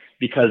 but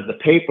because the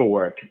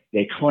paperwork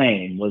they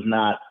claim was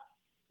not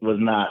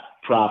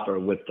proper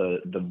with the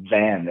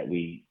van that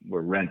we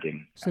were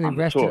renting. So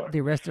they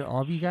arrested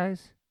all of you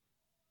guys?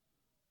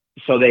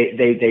 So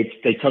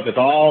they took us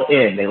all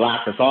in. They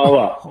locked us all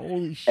up.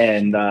 Holy shit.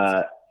 And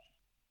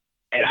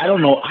I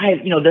don't know.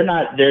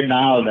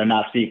 They're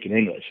not speaking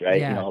English,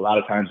 right? Yeah. A lot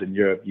of times in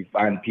Europe, you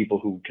find people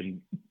who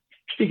can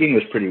speak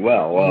English pretty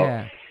well. Well,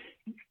 yeah.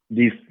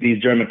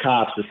 These German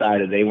cops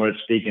decided they weren't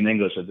speaking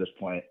English at this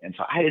point, and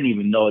so I didn't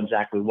even know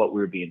exactly what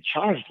we were being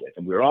charged with,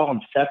 and we were all in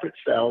separate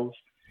cells.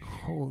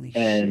 Holy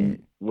and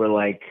shit. we're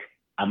like,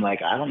 I'm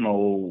like, I don't know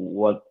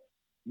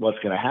what's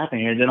gonna happen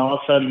here. And then all of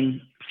a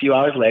sudden, a few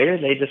hours later,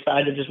 they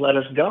decide to just let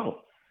us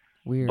go.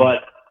 Weird.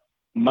 But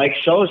Mike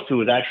Shost, who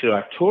was actually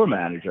our tour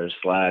manager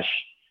 /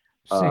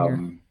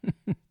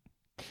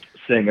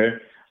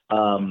 singer,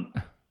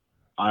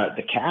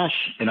 the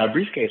cash in our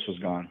briefcase was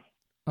gone.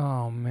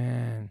 Oh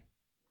man.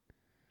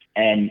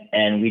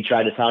 And we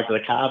tried to talk to the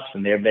cops,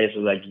 and they're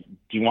basically like, do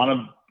you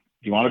want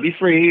to be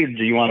free, or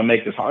do you want to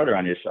make this harder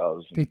on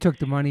yourselves? They took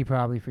the money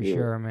probably for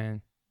sure,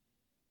 man.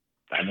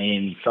 I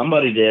mean,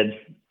 somebody did.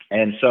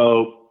 And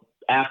so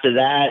after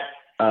that,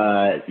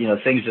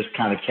 things just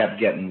kind of kept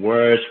getting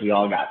worse. We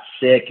all got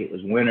sick. It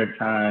was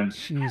wintertime.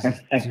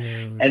 Jesus,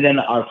 dude. And then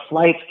our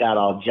flights got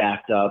all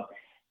jacked up.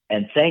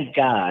 And thank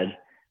God,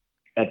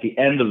 at the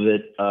end of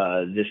it,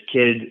 this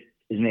kid,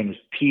 his name was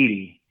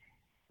Petey.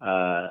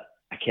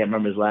 I can't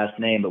remember his last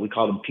name, but we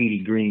called him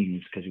Petey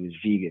Greens because he was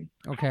vegan.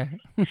 Okay.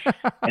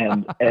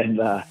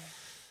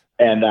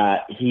 and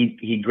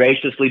he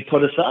graciously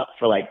put us up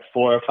for like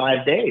 4 or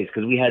 5 days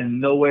because we had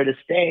nowhere to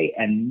stay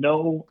and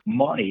no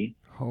money.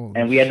 Holy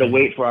and we had to shit.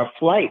 wait for our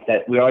flight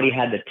that we already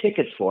had the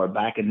tickets for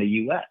back in the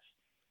U.S.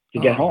 to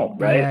get home,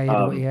 right?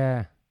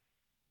 Yeah.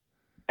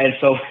 And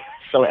so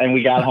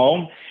we got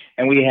home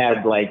and we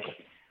had like,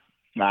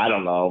 I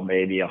don't know,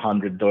 maybe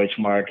 100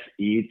 Deutschmarks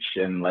each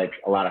and like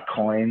a lot of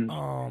coins.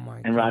 Oh my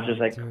and God.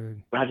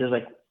 Roger's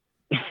like,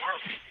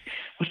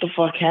 what the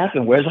fuck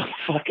happened? Where's all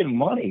the fucking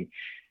money?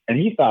 And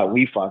he thought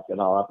we fucked it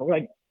all up. I'm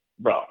like,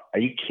 bro, are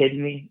you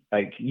kidding me?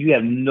 Like, you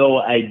have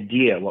no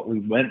idea what we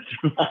went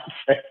through out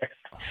there.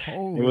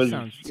 Holy, sounds It was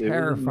a mess,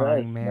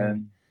 terrifying, man.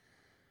 man.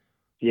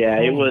 Yeah,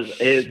 Holy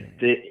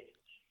shit.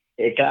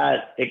 it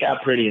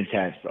got pretty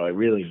intense, bro. It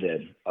really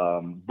did.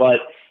 But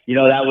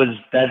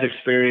that's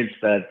experience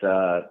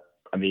that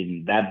I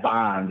mean, that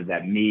bond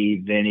that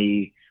me,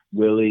 Vinny,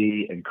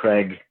 Willie, and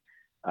Craig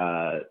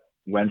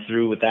went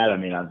through with that. I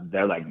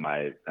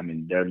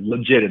mean, they're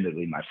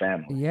legitimately my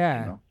family.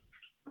 Yeah.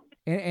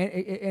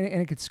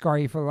 And it could scar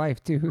you for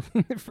life too.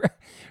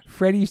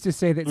 Freddie used to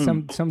say that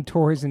some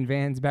tours in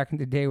vans back in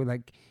the day would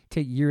like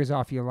take years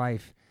off your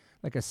life.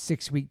 Like a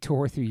 6-week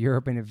tour through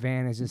Europe in a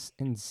van is just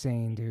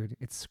insane, dude.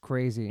 It's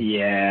crazy.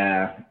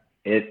 Yeah,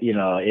 it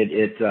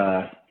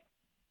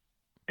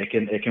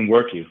can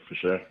work you for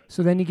sure.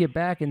 So then you get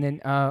back, and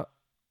then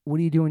what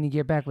do you do when you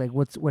get back? Like,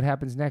 what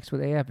happens next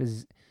with AF?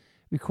 Is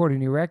record a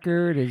new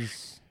record?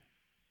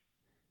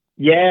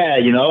 Yeah,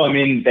 I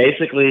mean,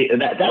 basically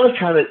that was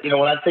kind of, when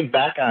I think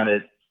back on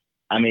it,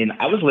 I mean,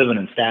 I was living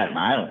in Staten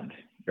Island,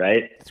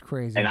 right? It's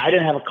crazy. And I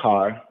didn't have a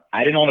car.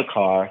 I didn't own a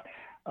car.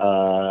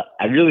 I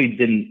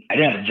didn't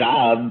have a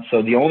job.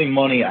 So the only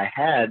money I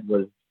had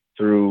was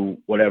through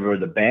whatever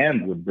the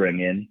band would bring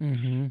in.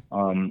 Mm-hmm.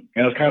 And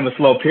it was kind of a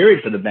slow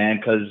period for the band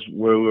because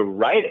we were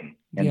writing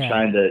and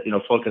trying to,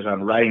 focus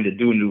on writing to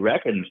do a new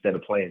record instead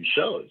of playing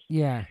shows.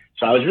 Yeah.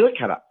 So I was really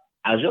kind of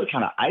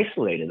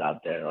isolated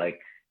out there. Like,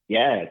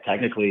 yeah,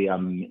 technically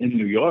I'm in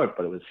New York,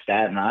 but it was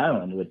Staten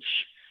Island, which,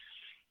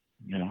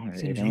 it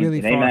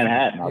ain't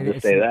Manhattan. I'll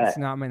just say that. It's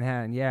not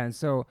Manhattan. Yeah. And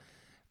so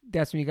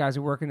that's when you guys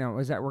are working on,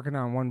 was that working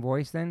on One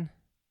Voice then?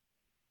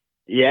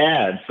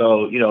 Yeah.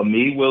 So,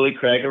 me, Willie,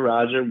 Craig, and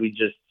Roger, we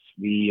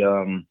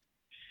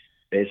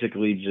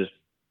basically just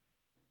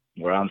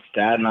were on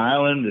Staten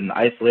Island and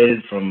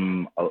isolated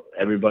from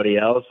everybody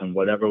else and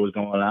whatever was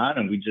going on.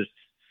 And we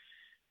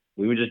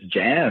would just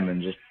jam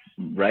and just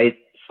write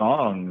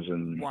songs.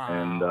 And,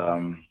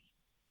 and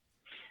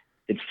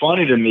it's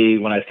funny to me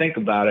when I think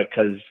about it,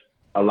 because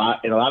in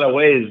a lot of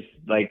ways,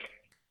 like,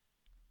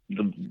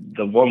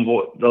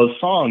 those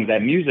songs,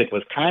 that music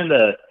was kind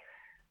of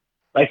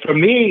like, for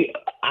me,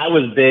 I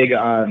was big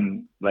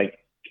on, like,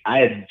 I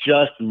had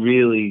just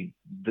really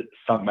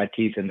sunk my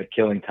teeth into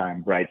Killing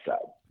Time, Bright Side.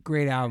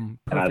 Great album.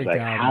 Perfect and I was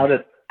like,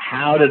 album.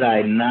 how did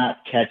I not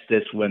catch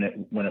this when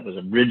it was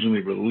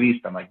originally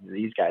released? I'm like,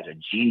 these guys are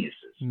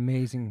geniuses.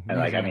 Amazing. And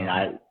like, I mean,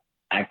 I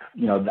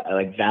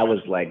like, that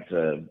was like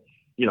the,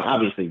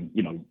 obviously,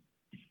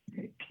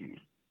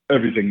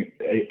 everything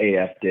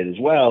AF did as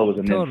well was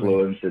an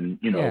influence, and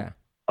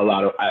a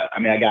lot of. I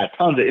mean, I got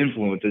tons of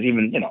influences.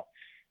 Even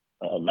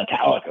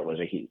Metallica was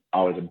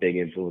always a big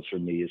influence for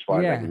me as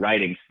far as like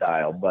writing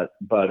style. But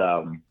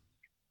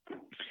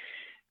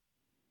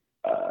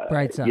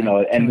Bright Side,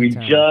 and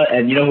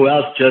who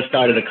else just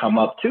started to come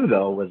up too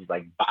though was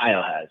like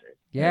Biohazard.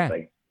 Yeah. It's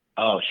like,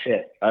 oh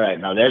shit! All right,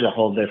 now there's a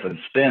whole different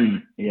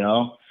spin.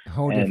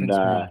 Whole different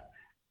spin.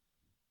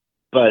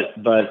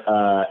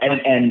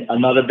 And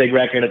another big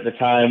record at the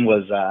time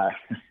was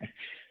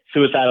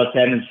Suicidal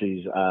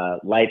Tendencies,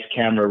 Lights,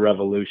 Camera,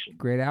 Revolution.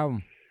 Great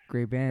album,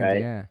 great band, right?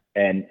 Yeah.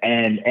 And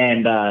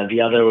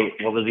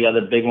what was the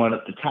other big one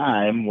at the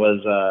time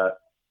was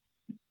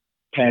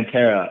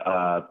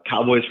Pantera,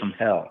 Cowboys from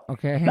Hell.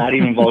 Okay. Not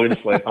even Vulgar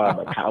Display of Power,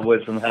 but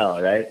Cowboys from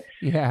Hell, right?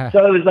 Yeah.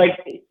 So it was like,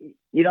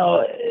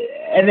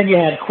 and then you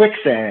had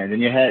Quicksand,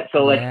 and you had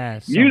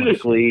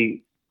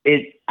musically.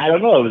 I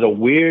don't know. It was a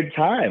weird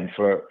time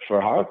for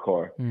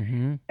hardcore,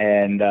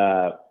 and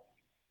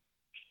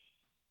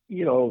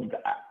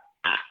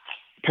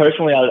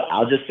personally,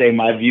 I'll just say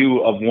my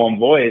view of One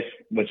Voice,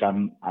 which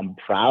I'm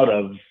proud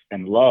of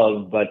and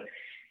love, but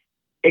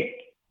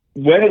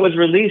when it was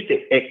released,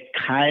 it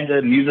kind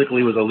of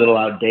musically was a little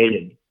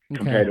outdated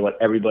compared to what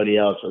everybody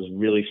else was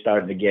really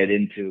starting to get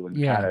into and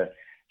kind of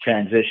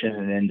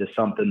transitioning into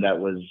something that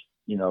was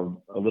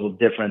a little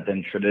different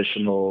than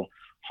traditional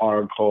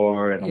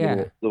hardcore and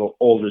a little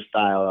older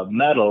style of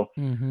metal.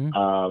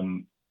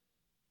 And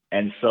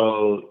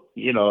so,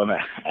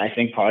 I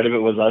think part of it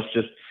was us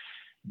just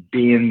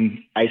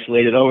being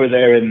isolated over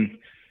there in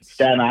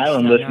Staten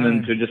Island,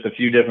 listening to just a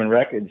few different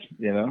records,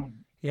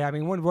 Yeah, I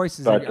mean, One Voice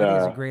is, I think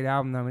it's a great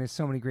album. I mean, there's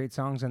so many great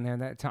songs in there.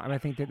 That time, I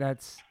think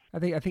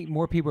I think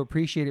more people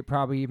appreciate it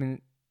probably even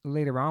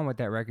later on with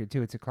that record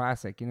too. It's a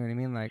classic. You know what I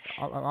mean? Like,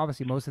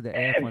 obviously, most of the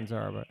AF ones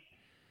are, but.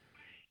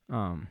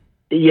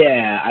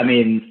 Yeah, I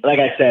mean, like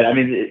I said, I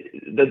mean,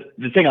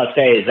 the thing I'll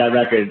say is that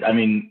record, I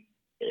mean,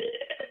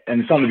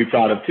 and something to be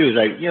proud of too, is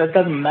like, it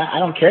doesn't matter. I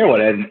don't care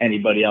what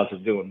anybody else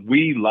is doing.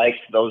 We liked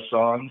those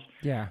songs.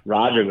 Yeah.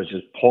 Roger was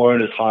just pouring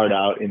his heart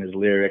out in his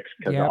lyrics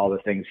because of all the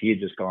things he had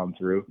just gone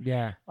through.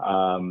 Yeah.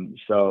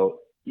 So,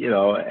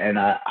 and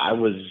I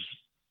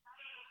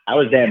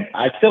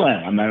still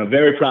am. I'm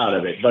very proud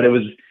of it, but it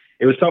was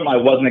something I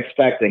wasn't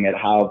expecting at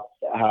how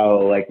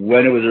like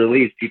when it was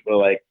released, people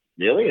were like,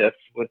 really? That's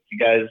what you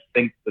guys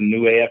think the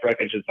new AF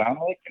record should sound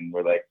like? And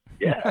we're like,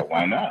 yeah,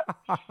 why not?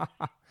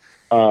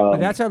 But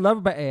that's what I love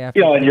about AF.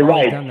 You know, and They've you're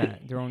always right. done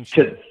that, their own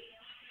shit.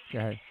 Go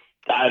ahead.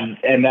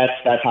 And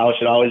that's how it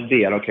should always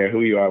be. I don't care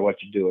who you are,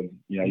 what you're doing.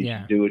 You know, you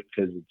should do it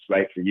because it's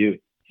right for you.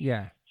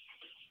 Yeah.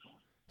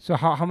 So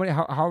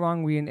how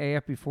long were you in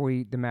AF before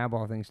the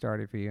Madball thing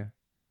started for you?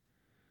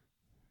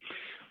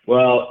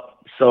 Well,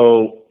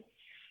 so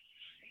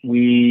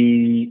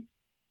we,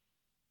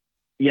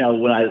 you know,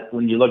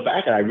 when you look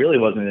back, I really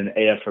wasn't in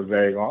AF for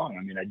very long.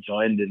 I mean, I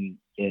joined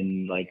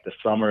in like the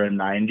summer of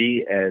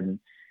 '90, and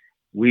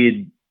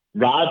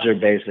Roger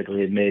basically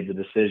had made the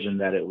decision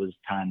that it was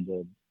time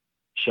to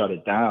shut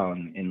it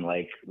down in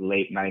like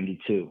late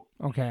 '92.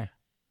 Okay.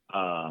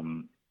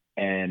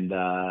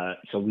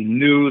 So we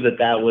knew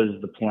that was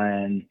the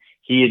plan.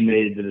 He had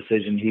made the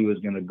decision he was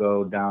going to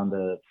go down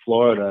to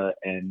Florida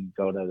and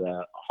go to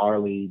the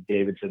Harley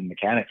Davidson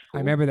Mechanics School.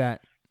 I remember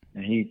that.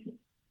 And he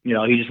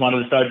just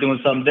wanted to start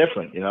doing something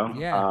different, you know?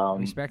 Yeah,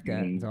 respect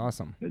that. It's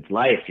awesome. It's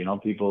life, you know?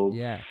 People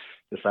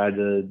decide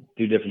to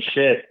do different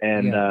shit.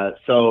 And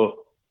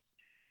so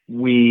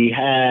we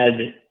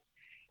had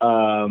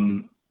a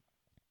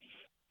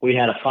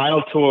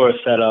final tour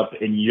set up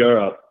in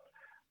Europe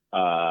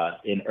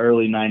in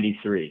early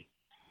 '93.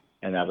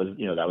 And that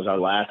was our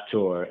last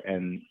tour.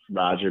 And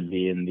Roger,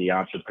 being the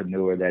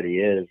entrepreneur that he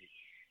is,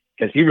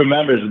 because he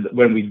remembers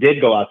when we did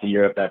go out to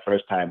Europe that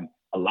first time,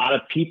 a lot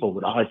of people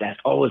would always ask,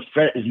 "Oh, is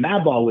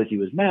Madball with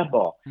you? Is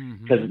Madball?"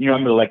 Because you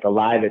remember, like,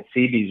 Alive at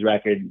CB's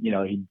record, you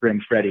know, he'd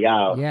bring Freddie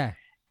out. Yeah.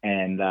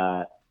 And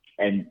that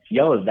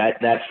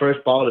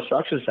first Ball of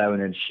Destruction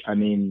 7-inch, I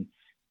mean,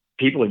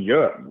 people in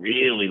Europe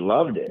really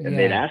loved it, and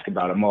they'd ask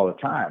about him all the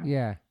time.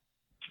 Yeah.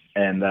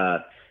 And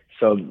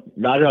so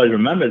Roger always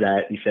remembered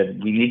that. He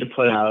said, we need to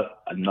put out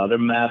another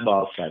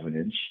Madball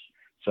 7-inch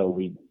so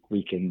we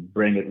can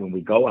bring it when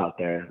we go out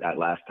there that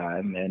last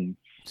time, and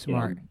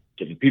smart.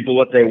 Give people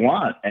what they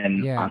want.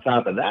 And on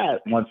top of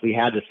that, once we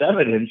had the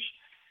 7-inch,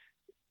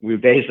 we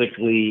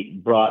basically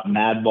brought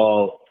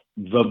Madball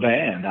the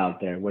band out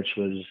there, which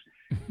was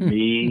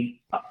me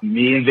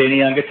and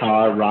Vinny on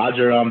guitar,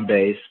 Roger on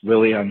bass,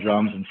 Willie on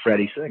drums, and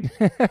Freddie singing.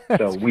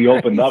 So we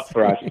opened up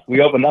for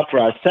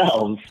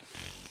ourselves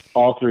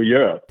all through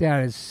Europe.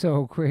 That is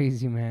so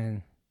crazy,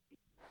 man.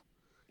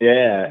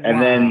 Yeah,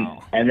 and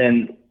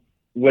then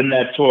when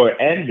that tour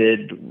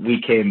ended, we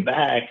came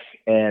back,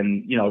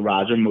 and you know,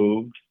 Roger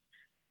moved,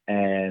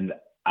 and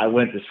I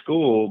went to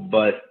school,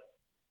 but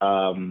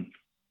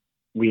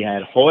we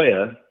had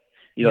Hoya.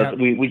 You know,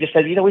 we just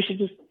said, you know, let's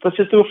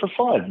just do it for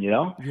fun, you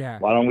know? Yeah.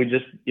 Why don't we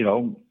just, you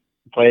know,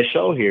 play a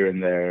show here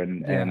and there, and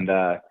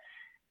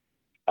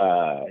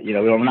you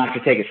know, we're not going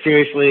to take it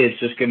seriously. It's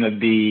just going to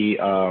be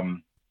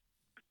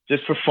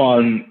just for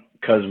fun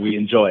because we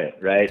enjoy it,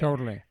 right?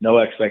 Totally. No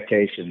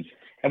expectations.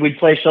 And we'd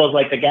play shows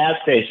like the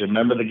gas station.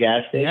 Remember the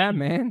gas station? Yeah,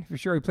 man, for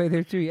sure. We played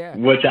there too. Yeah.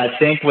 Which I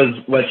think was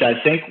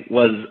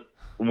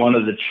one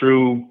of the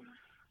true,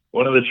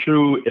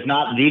 if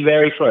not the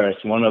very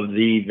first, one of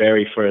the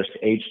very first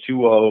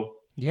H2O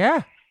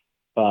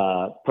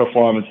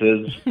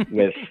performances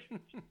with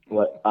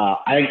what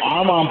I think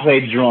Armand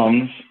played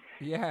drums.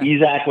 Yeah.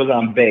 Isaac was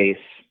on bass.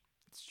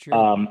 It's true.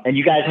 And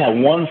you guys had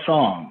one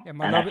song. Yeah,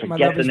 and I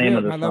forget the name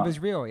of the song. My Love Is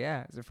Real.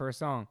 Yeah, it's the first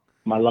song.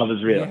 My Love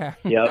Is Real. Yeah.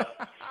 Yep.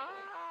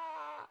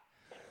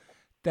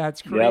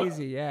 That's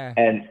crazy. Yep.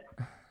 Yeah.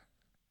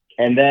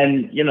 And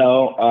then, you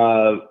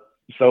know,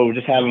 so we're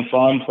just having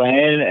fun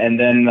playing, and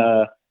then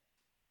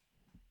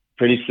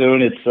pretty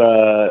soon it's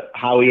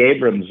Howie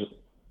Abrams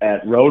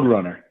at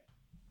Roadrunner.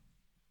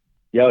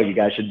 Yo, you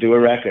guys should do a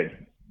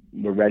record.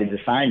 We're ready to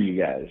sign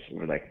you guys.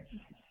 We're like,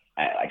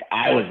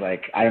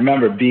 I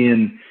remember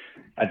being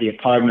at the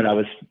apartment I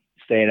was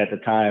staying at the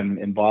time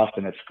in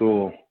Boston at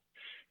school.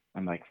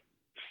 I'm like,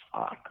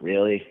 fuck,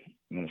 really?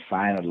 I'm gonna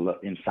sign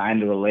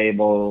to the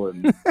label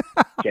and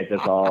get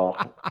this all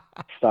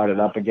started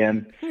up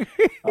again.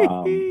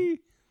 Wow.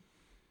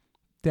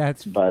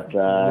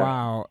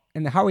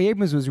 And Howie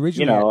Abrams was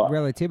originally at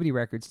Relativity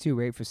Records too,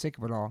 right? For Sick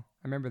of It All.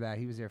 I remember that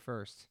he was there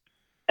first.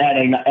 At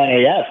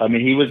AF. I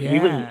mean, he was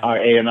our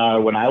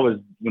A&R when I was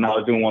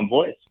doing One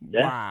Voice.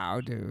 Yeah.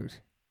 Wow, dude.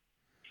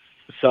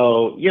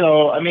 So, you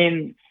know, I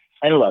mean,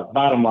 and look,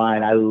 bottom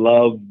line, I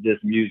love this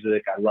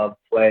music. I love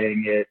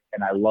playing it,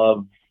 and I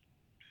love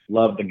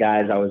the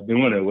guys I was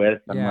doing it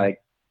with. I'm like,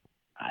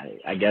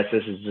 I guess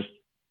this is just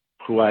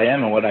who I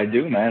am and what I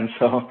do, man.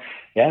 So,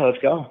 yeah, let's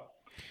go.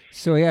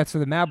 So, so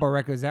the Madball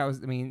records, that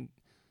was, I mean,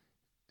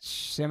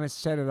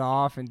 Set It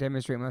Off and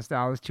Demonstrate My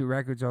Style, those two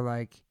records are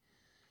like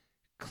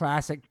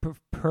classic,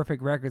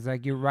 perfect records.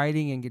 Like your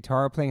writing and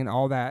guitar playing and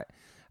all that.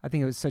 I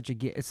think it's such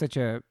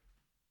a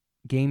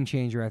game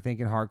changer, I think,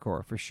 in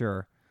hardcore, for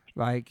sure.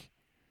 Like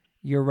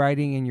your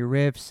writing and your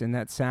riffs and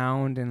that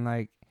sound, and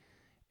like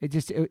it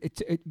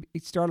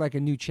started like a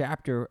new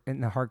chapter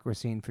in the hardcore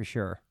scene, for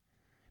sure.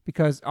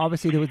 Because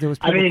obviously there was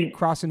people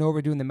crossing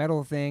over doing the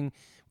metal thing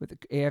with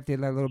the AF, did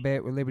a little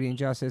bit with Liberty and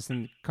Justice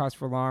and Cause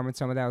for Alarm, and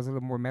some of that was a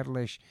little more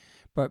metalish.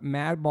 but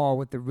Madball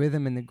with the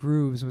rhythm and the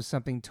grooves was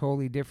something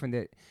totally different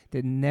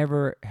that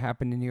never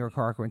happened in New York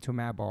hardcore until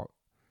Madball.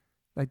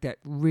 Like that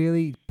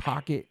really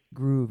pocket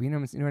groove. You know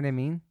what I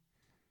mean?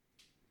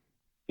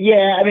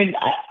 Yeah, I mean,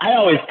 I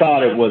always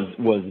thought it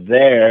was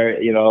there.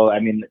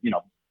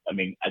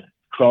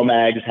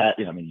 Cro-Mags had,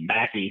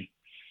 Mackie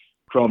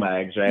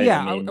Cro-Mags, right? I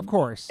Yeah, of mean,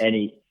 course.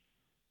 any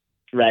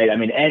right? I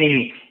mean,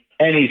 any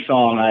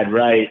song I'd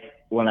write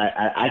when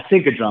I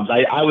think of drums.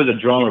 I was a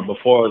drummer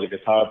before I was a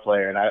guitar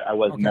player, and I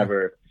was Okay.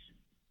 never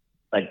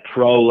like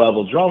pro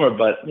level drummer,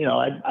 but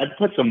I'd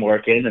put some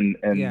work in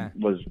and Yeah.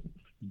 was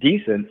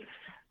decent.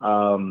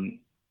 And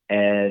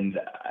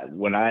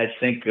when I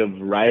think of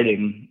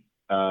writing,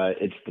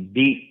 it's the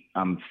beat.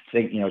 I'm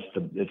thinking, it's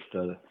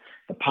the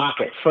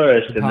pocket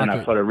first, The and then I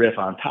pocket. put a riff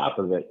on top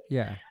of it.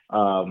 Yeah.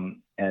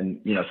 And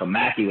so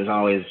Mackie was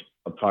always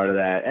a part of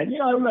that. And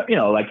I remember,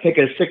 like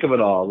Sick of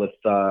It All with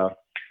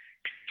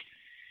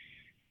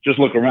Just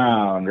Look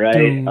Around, right?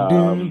 Doom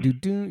doom doom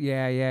doom.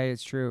 Yeah, yeah,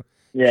 it's true.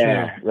 True.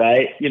 Yeah,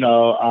 right.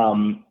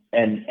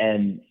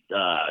 And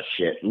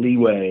shit,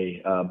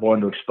 Leeway,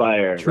 Born to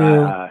Expire,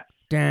 True. right?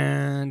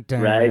 Dun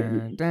Right.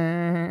 dun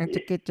dun.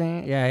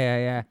 Dun. Yeah, yeah,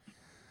 yeah.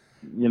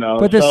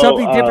 But there's So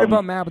something different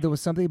about Matt. But there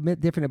was something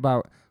different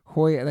about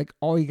Hoya. Like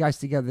all you guys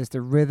together, there's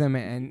the rhythm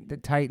and the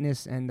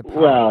tightness and the well,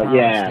 power on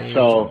yeah. stage.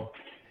 And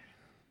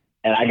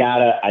And I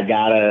gotta.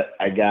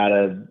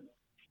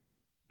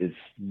 It's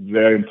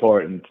very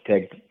important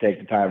to take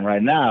the time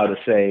right now to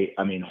say.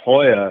 I mean,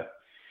 Hoya.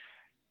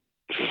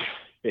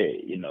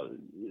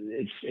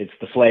 It's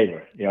the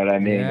flavor. You know what I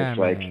mean? yeah, It's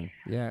like man.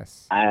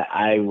 Yes.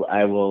 I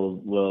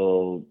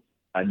will.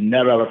 I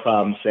never have a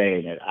problem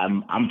saying it.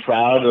 I'm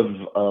proud of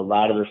a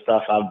lot of the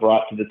stuff I've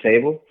brought to the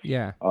table.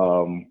 Yeah.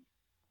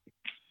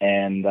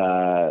 And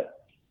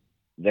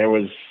there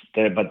was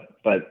there, but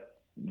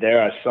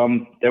there are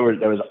some. There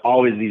was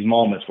always these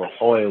moments where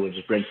Hoya would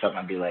just bring something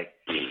and be like,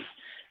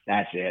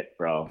 "That's it,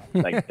 bro.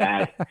 Like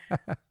that.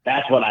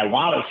 That's what I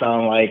want to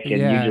sound like," and you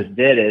Yeah. just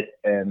did it.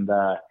 And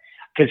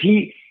because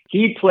he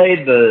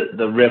played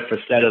the riff for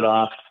Set It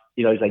Off.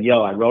 He's like,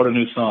 "Yo, I wrote a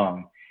new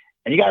song,"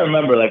 and you got to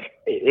remember, like,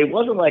 it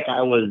wasn't like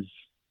I wasn't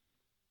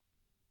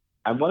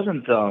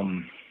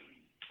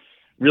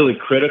really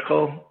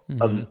critical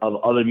Mm-hmm. of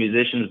other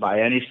musicians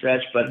by any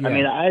stretch, but I Yeah.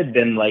 mean, I had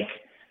been like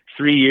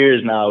 3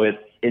 years now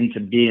into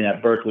being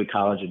at Berklee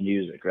College of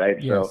Music,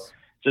 right? So Yes.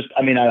 just,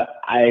 I mean,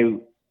 I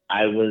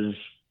was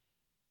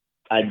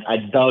I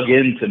dug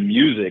into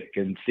music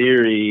and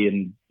theory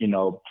and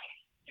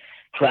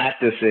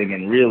practicing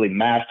and really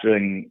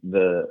mastering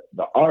the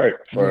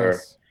art for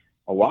Yes.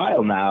 a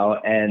while now,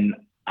 and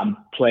I'm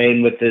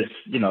playing with this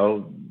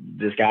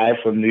guy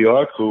from New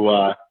York who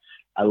I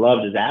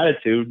loved his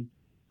attitude,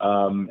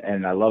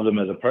 and I loved him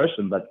as a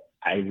person, but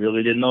I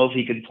really didn't know if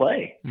he could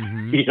play.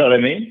 Mm-hmm. You know what I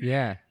mean?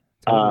 Yeah.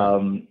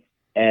 Totally.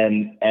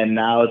 And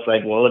now it's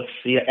like, well, let's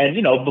see. And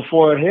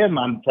before him,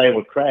 I'm playing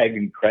with Craig,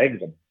 and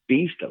Craig's a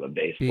beast of a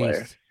bass player,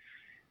 Beast.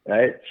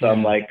 right? So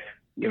I'm Yeah. like,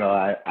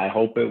 I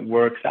hope it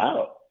works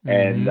out.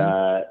 And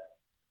Mm-hmm.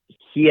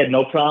 he had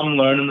no problem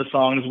learning the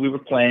songs we were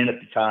playing at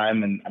the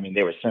time, and I mean,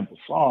 they were simple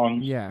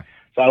songs. Yeah.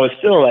 So I was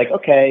still like,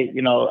 okay,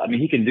 I mean,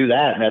 he can do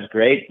that, and that's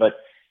great, but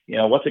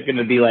what's it going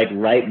to be like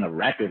writing a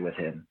record with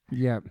him?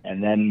 Yep.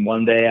 And then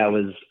one day I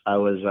was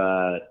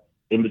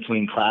in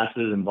between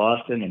classes in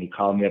Boston, and he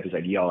called me up. He's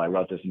like, "Yo, I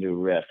wrote this new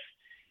riff,"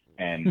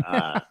 and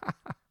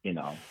you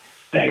know,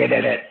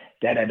 I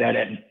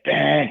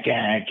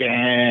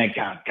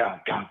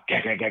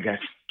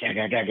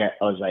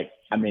was like,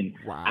 I mean,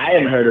 Wow. I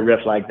hadn't heard a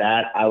riff like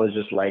that. I was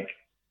just like,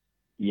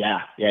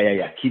 yeah.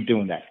 Keep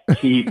doing that.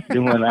 Keep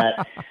doing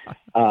that.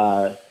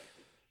 I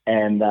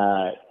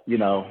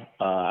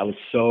was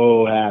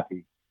so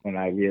happy when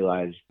I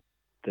realized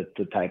that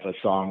the type of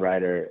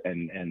songwriter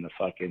and the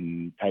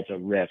fucking types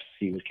of riffs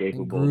he was And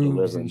capable of grooves and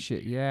delivering.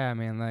 shit. Yeah,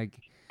 man. Like,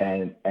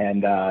 And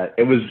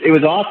it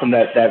was awesome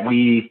that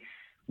we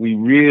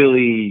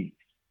really,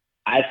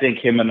 I think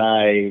him and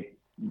I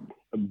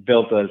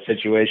built a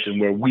situation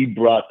where we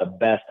brought the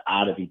best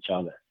out of each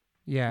other.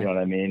 yeah. You know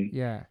what I mean?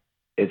 Yeah.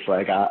 It's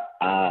like I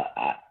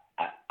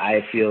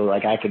feel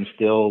like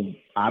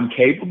I'm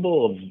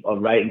capable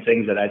of writing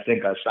things that I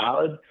think are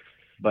solid,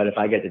 but if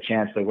I get the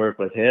chance to work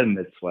with him,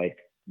 it's like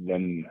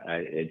then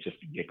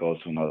it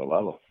goes to another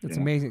level. It's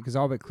amazing because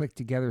all of it clicked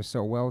together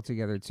so well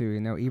together too.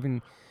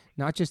 Even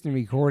not just in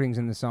recordings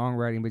and the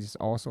songwriting, but just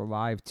also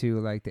live too.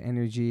 Like the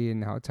energy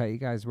and how tight you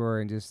guys were,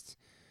 and just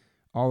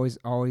always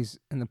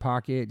in the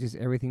pocket. Just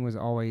everything was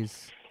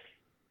always.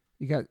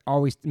 You got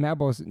always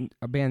Madball's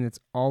a band that's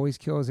always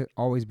kills it.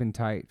 Always been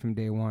tight from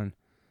day one.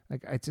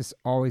 Like it's just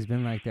always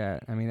been like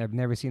that. I mean, I've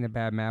never seen a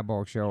bad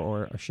Madball show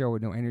or a show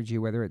with no energy,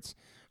 whether it's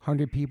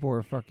 100 people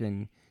or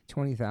fucking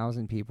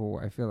 20,000 people.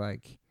 I feel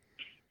like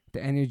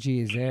the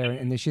energy is there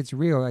and the shit's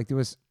real. Like there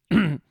was,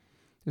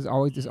 there's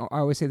always this. I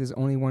always say there's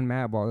only one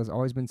Madball. There's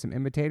always been some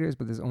imitators,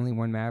 but there's only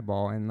one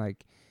Madball. And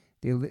like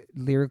they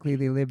lyrically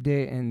they lived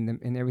it, and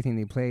everything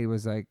they played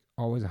was like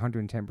always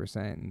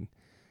 110%.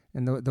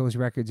 And those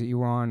records that you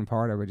were on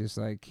part of were just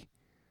like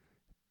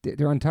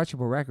they're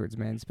untouchable records,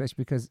 man. Especially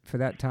because for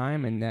that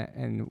time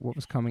and what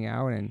was coming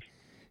out, and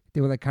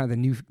they were like kind of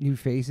the new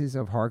faces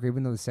of hardcore.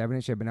 Even though the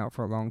 7-inch had been out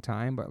for a long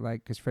time, but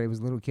like because Freddie was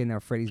a little kid, now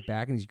Freddie's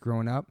back and he's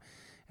growing up,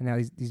 and now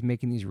he's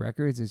making these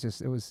records. It's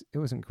just it was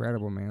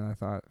incredible, man. I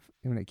thought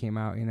when it came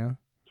out, you know.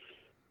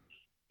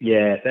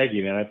 Yeah, thank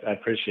you, man. I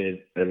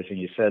appreciate everything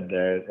you said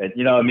there.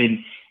 And I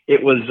mean,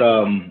 it was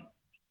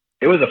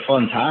it was a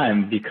fun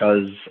time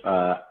because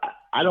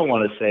I don't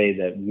want to say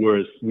that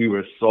we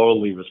were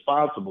solely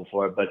responsible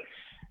for it, but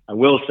I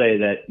will say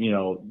that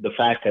the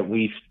fact that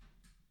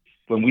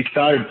when we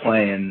started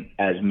playing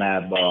as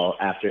Madball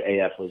after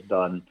AF was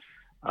done,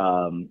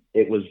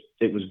 it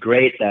was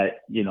great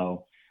that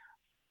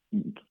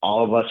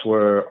all of us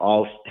were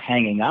all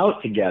hanging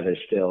out together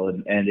still,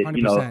 and it,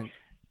 100%.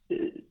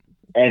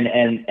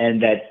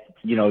 and that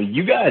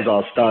you guys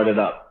all started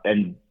up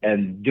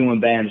and doing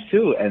bands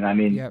too. And I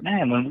mean, Yep.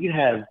 man, when we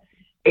have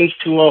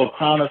H2O,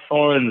 Crown of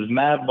Thorns,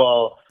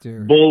 Madball,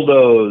 Dude.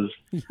 Bulldoze,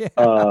 Yeah.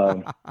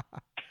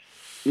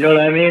 you know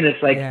what I mean?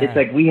 It's like Yeah. it's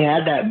like we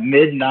had that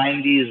mid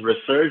 '90s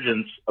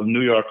resurgence of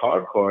New York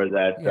hardcore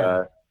that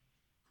Yeah.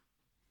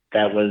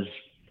 that was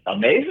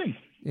amazing.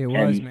 It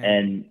was,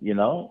 and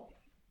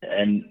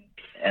man.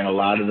 and a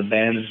lot of the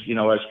bands,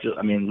 are still.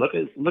 I mean, look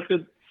at.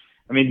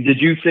 I mean, did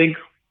you think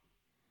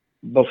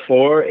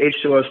before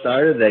H2O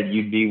started that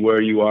you'd be where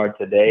you are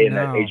today, and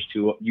that No.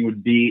 H2O you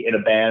would be in a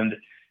band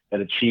that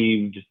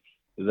achieved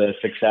the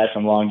success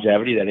and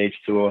longevity that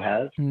H2O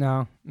has?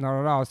 No, not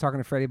at all. I was talking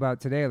to Freddie about it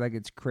today. Like,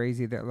 it's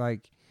crazy that,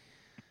 like,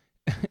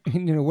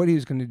 what he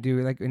was going to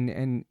do. Like,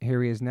 and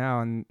here he is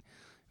now, and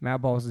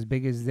Madball's as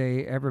big as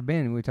they ever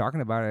been. We were talking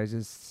about it.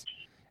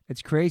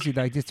 It's crazy.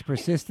 Like, just the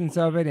persistence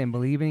of it and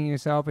believing in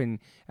yourself. And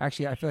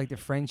actually, I feel like the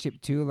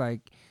friendship too,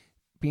 like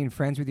being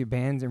friends with your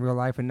bands in real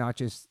life and not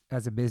just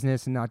as a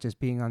business and not just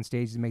being on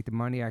stage to make the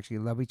money, actually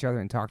love each other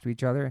and talk to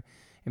each other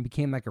and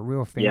became like a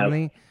real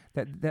family.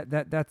 That's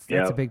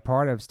a big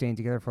part of staying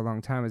together for a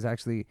long time, is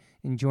actually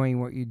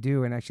enjoying what you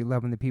do and actually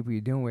loving the people you're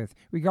doing with.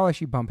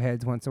 Regardless, you bump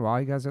heads once in a while.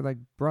 You guys are like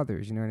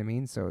brothers, you know what I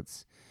mean? So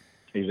it's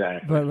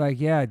Exactly. But like,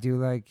 yeah, dude,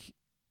 like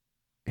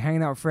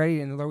hanging out with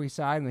Freddie in the Lower East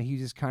Side, and he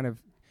just kind of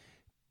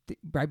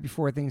right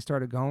before things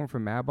started going for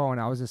Madball, and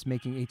I was just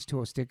making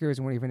H2O stickers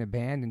and weren't even a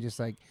band, and just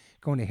like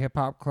going to hip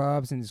hop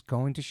clubs and just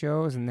going to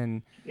shows, and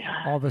then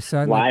all of a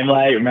sudden,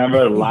 Limelight,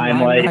 remember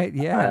Limelight?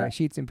 Yeah,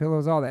 Sheets and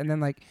Pillows, all that, and then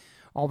like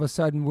all of a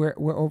sudden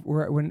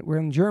we're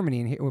in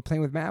Germany and we're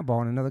playing with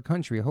Madball in another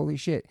country. Holy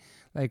shit!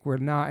 Like we're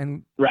not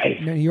in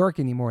New York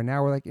anymore.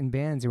 Now we're like in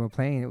bands and we're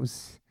playing. It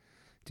was,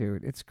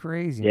 dude, it's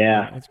crazy.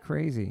 Yeah, man. It's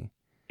crazy.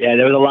 Yeah,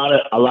 there was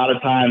a lot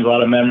of times, a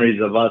lot of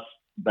memories of us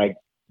like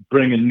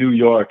bringing New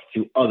York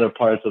to other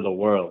parts of the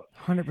world.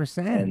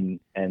 100%.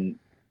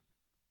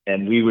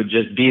 And we would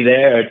just be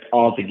there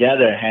all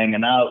together,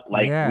 hanging out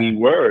like we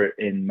were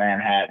in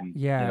Manhattan.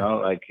 Yeah.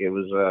 Like it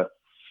was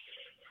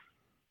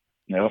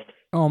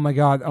Oh my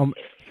God.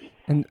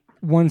 And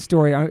one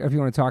story, if you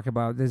want to talk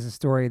about, there's a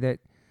story that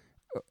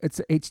it's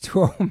an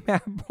H2O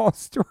Madball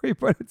story,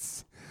 but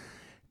it's,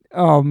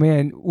 oh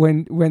man,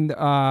 when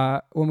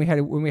we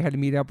had to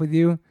meet up with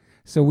you.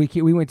 So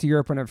we went to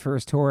Europe on our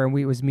first tour, and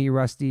it was me,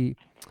 Rusty,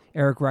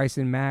 Eric Rice,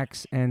 and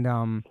Max,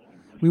 and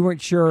we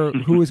weren't sure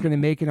who was going to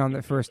make it on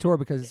the first tour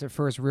because it's the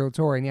first real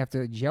tour, and you have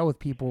to gel with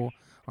people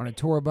on a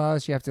tour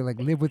bus. You have to like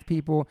live with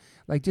people.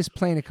 Like just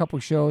playing a couple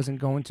shows and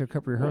going to a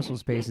couple rehearsal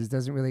spaces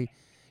doesn't really,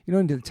 you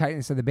don't do the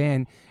tightness of the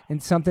band.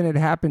 And something had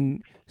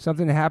happened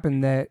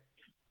that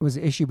was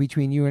an issue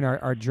between you and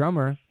our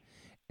drummer.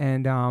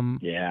 And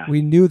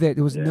we knew that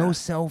there was no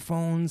cell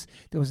phones.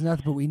 There was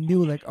nothing, but we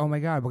knew like, oh my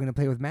God, we're going to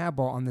play with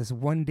Madball on this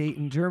one date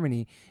in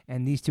Germany,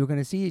 and these two are going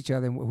to see each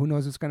other, and who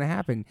knows what's going to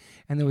happen.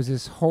 And there was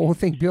this whole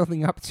thing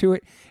building up to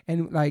it.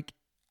 And like,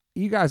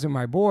 you guys are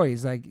my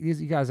boys. Like,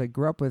 these you guys I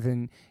grew up with.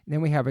 And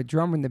then we have a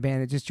drummer in the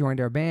band that just joined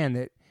our band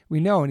that we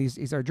know, and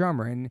he's our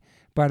drummer.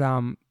 But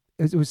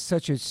it was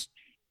such a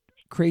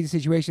crazy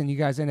situation. You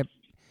guys end up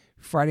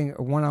fighting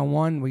a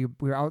one-on-one. We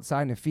were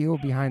outside in the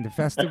field behind the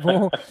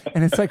festival,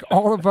 and it's like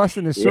all of us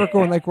in a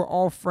circle, and like we're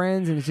all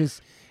friends, and it's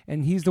just,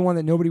 and he's the one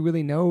that nobody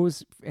really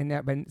knows, and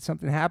that, but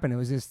something happened. It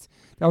was just,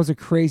 that was a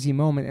crazy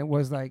moment. It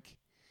wasn't like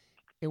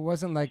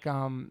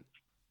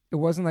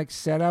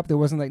set up. There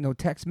wasn't like no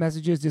text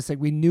messages. Just like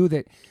we knew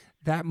that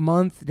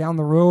month down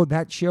the road,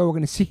 that show, we're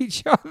gonna see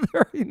each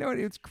other.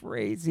 It's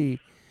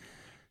crazy,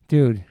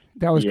 dude.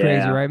 That was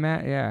crazy, right,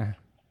 Matt? Yeah.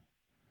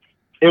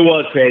 It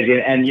was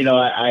crazy, and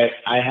I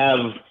have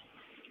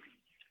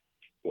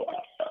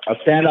a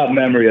stand-up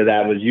memory of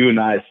that. Was you and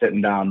I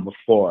sitting down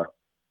before?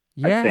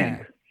 Yeah, I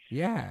think.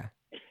 Yeah.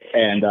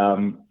 And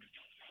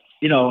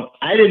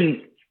I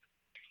didn't.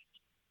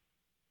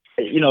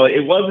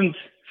 It wasn't.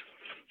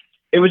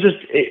 It was just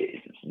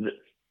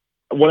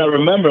what I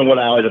remember and what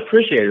I always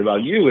appreciated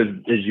about you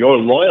is your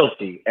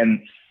loyalty,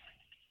 and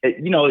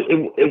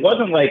it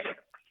wasn't like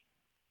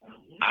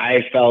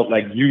I felt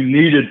like you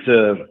needed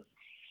to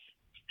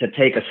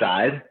take a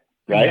side,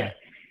 right?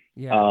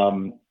 Yeah.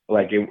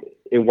 Like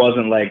it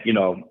wasn't like,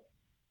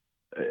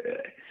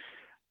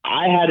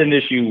 I had an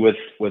issue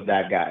with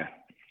that guy.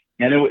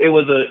 and it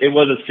was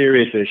a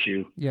serious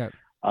issue Yeah.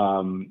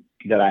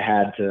 that I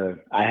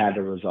had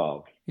to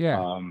resolve. Yeah.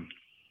 Um,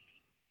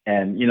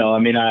 and I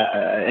mean,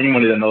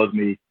 anyone that knows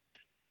me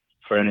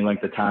for any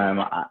length of time,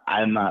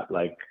 I'm not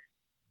like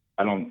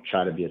I don't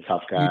try to be a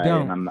tough You guy, and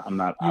don't. I'm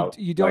not You out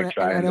you like don't,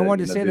 trying and I to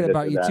wanted to say do that this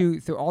about or you that. too.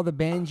 Through all the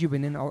bands you've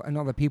been in, and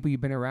all the people you've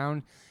been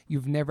around,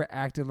 you've never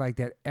acted like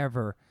that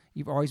ever.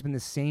 You've always been the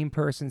same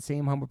person,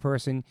 same humble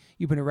person.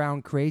 You've been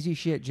around crazy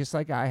shit just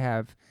like I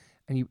have,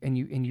 Right. and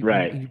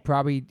you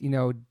probably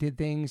did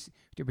things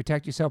to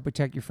protect yourself,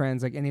 protect your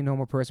friends, like any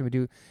normal person would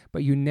do.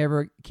 But you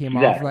never came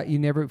off Exactly. like you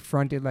never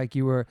fronted like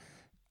you were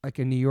like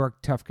a New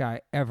York tough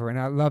guy ever, and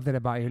I love that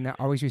about you, and I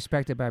always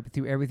respect it about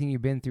through everything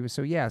you've been through.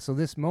 So yeah, so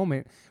this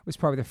moment was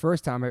probably the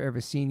first time I've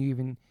ever seen you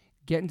even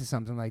get into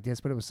something like this,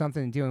 but it was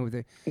something dealing with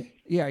a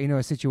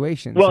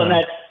situation. Well, and So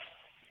that's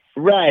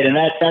right, and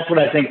that's what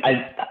I think.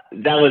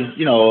 That was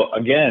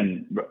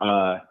again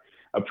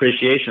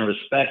appreciation,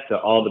 respect to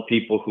all the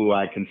people who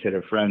I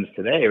consider friends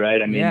today.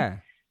 Right. I mean, yeah,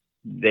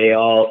 they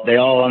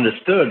all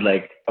understood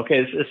like,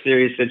 okay, this is a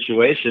serious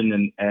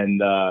situation,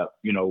 and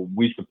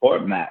we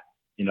support Matt.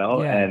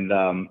 yeah, And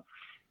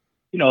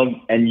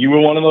and you were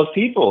one of those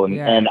people, and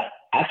yeah,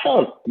 I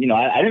felt,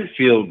 I didn't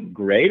feel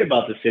great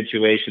about the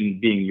situation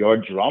being your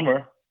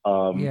drummer.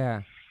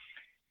 yeah,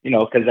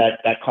 Because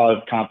that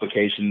caused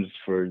complications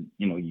for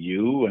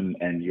you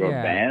and your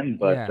yeah, band.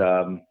 But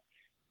yeah,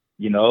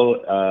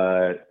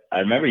 I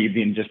remember you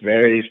being just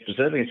very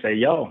specific and say,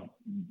 "Yo,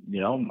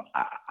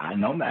 I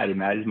know Maddie.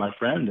 Maddie's my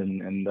friend,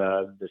 and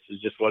this is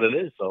just what it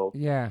is. So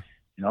yeah,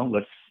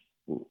 let's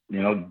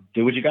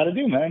do what you got to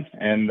do, man."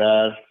 And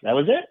that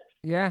was it.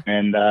 yeah,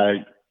 And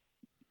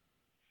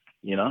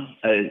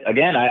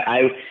again,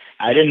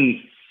 I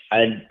didn't.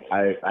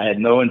 I had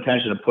no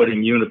intention of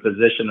putting you in a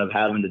position of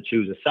having to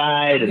choose a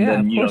side, and yeah. then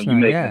Of course you not.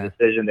 making a Yeah,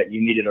 decision that you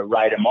needed to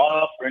write him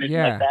off or anything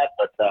like yeah. that.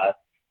 But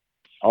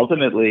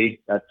ultimately,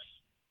 that's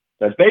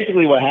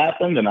basically what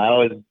happened, and I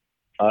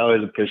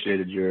always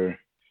appreciated your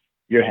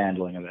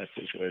handling of that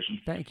situation.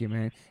 Thank you,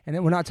 man. And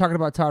then we're not talking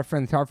about Todd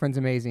Friend. Todd Friend's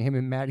amazing. Him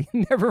and Maddie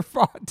never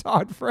fought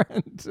Todd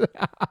Friend.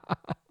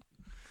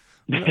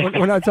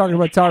 We're not talking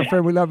about Todd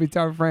Friend. We love you,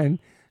 Todd Friend.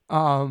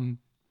 Um,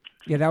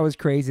 yeah, that was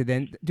crazy.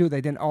 Then, dude,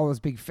 then all those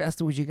big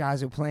festivals you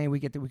guys are playing. We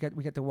get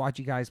to watch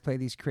you guys play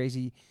these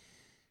crazy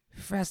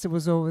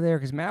festivals over there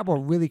because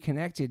Madball really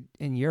connected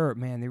in Europe,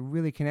 man. They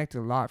really connected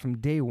a lot from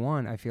day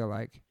one. I feel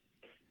like.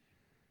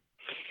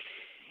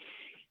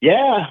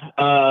 Yeah,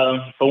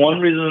 for one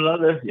reason or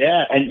another.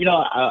 Yeah, and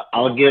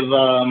I'll give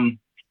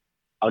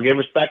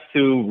respect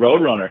to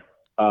Roadrunner,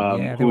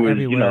 Yeah, they were who is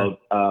everywhere.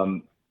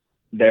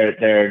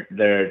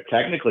 they're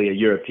technically a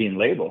European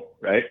label,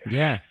 right?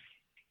 Yeah,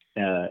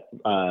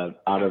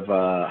 Out of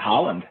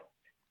Holland,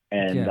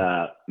 and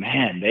yeah.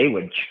 man, they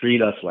would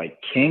treat us like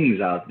kings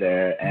out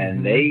there,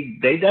 and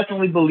Mm-hmm. they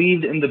definitely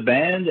believed in the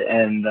band,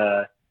 and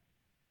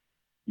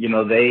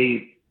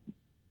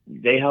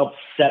they helped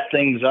set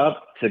things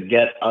up to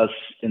get us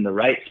in the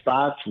right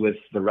spots with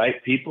the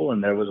right people,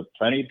 and there was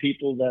plenty of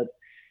people that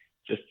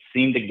just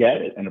seemed to get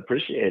it and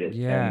appreciate it,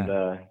 and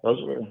Yeah.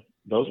 those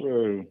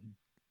were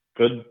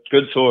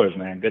good tours,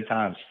 man, good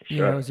times for Yeah,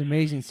 it sure. was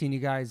amazing seeing you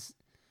guys,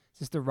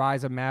 just the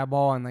rise of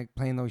Madball and like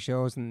playing those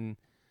shows and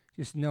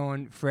just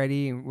knowing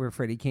Freddie and where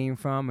Freddie came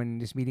from and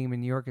just meeting him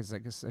in New York as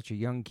like such a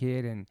young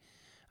kid and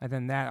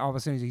then that all of a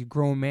sudden he's a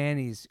grown man,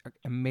 he's an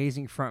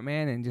amazing front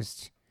man and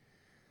just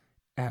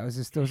it was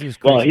just those are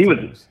just Well, crazy he was,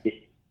 times.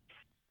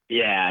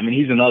 yeah. I mean,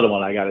 he's another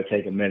one I got to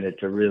take a minute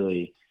to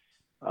really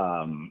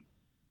um,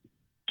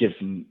 give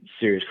some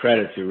serious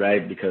credit to,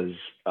 right? Because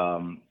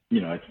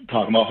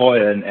talking about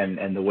Hoya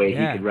and the way he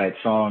Yeah, could write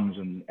songs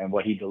and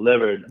what he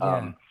delivered.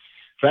 yeah,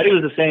 Freddie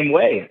was the same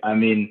way. I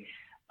mean,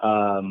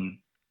 um,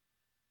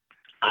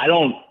 I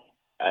don't,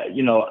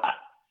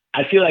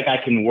 I feel like I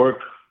can work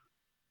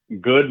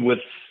good with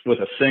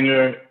a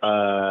singer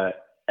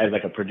as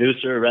like a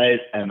producer, right?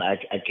 And I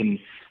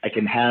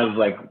can have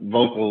like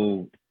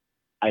vocal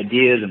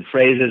ideas and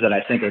phrases that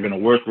I think are going to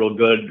work real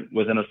good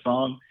within a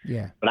song,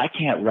 yeah. but I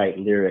can't write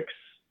lyrics.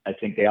 I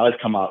think they always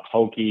come out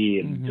hokey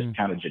and just Mm-hmm.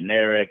 kind of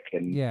generic.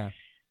 And Yeah.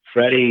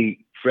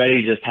 Freddie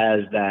just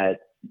has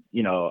that.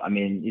 I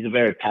mean, he's a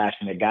very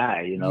passionate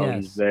guy. He's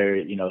Yes.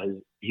 very,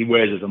 he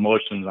wears his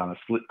emotions on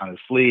his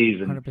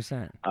sleeves, and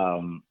 100%.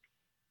 um,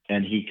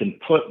 and he can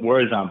put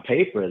words on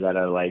paper that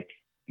are like,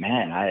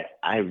 man,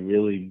 I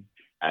really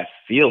I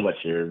feel what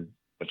you're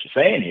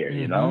saying here,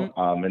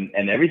 Mm-hmm.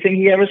 and everything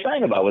he ever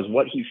sang about was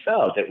what he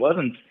felt. It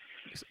wasn't,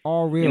 It's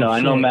all real I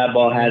know shit.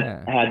 Madball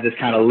Yeah. had this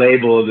kind of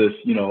label of this,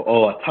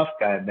 a tough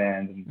guy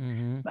band, and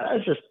Mm-hmm.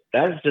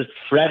 that's just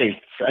Freddie,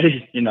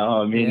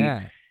 I mean,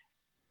 Yeah.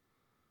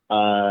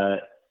 uh,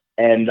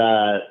 and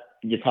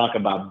you talk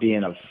about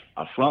being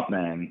a front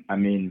man. I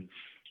mean,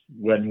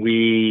 when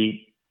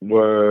we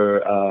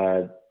were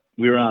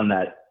on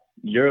that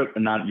Europe,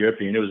 not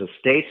European, it was a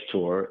States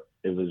tour.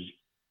 It was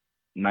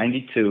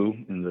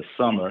 '92 in the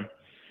summer,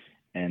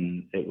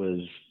 and it was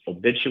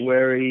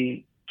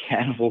Obituary,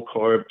 Cannibal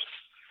Corpse,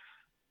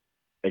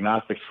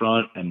 Agnostic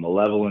Front, and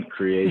Malevolent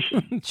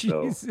Creation.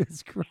 So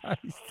Jesus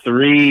Christ.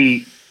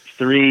 three,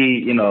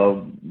 you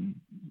know,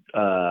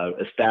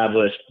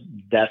 established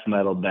death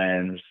metal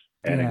bands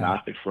and Yeah.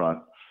 Agnostic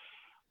Front.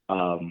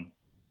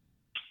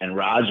 And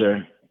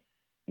Roger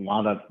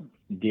wound up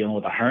dealing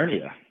with a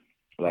hernia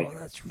like Oh,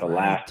 that's the right,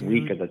 last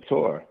week of dude. the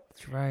tour.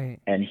 That's right.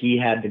 And he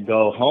had to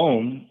go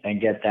home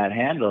and get that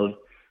handled.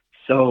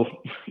 So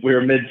we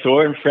were mid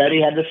tour and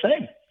Freddie had to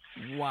sing.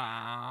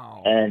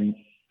 Wow. And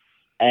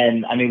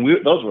I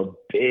mean, those were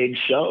big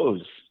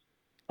shows.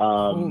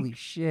 Holy And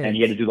shit.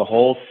 he had to do the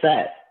whole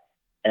set.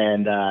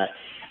 And I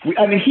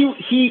mean,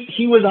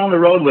 he was on the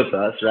road with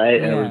us,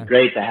 right? And it was Yeah.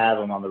 great to have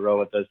him on the road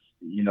with us.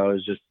 You know, it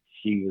was just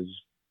he was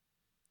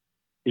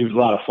a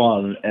lot of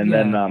fun. And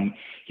Yeah. then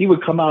he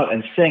would come out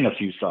and sing a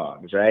few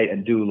songs, right?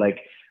 And do like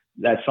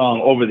that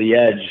song "Over the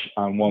Edge"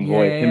 on One Yeah,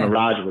 Voice. yeah, Him and yeah.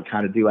 Roger would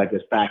kind of do like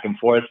this back and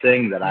forth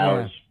thing that I Yeah.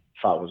 always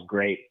thought was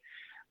great.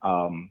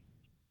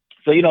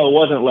 So you know, it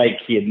wasn't like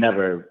he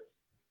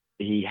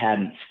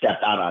hadn't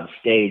stepped out on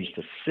stage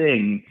to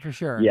sing For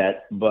sure.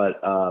 yet, but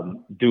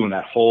doing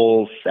that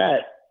whole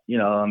set, you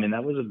know, I mean,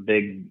 that was a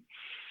big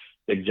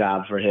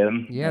job for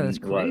him. Yeah, that's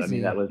And what, I mean,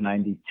 crazy. that was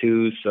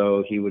 92,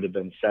 so he would have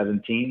been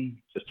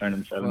 17, just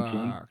turning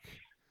 17. Fuck.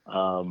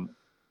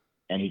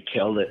 And he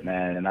killed it,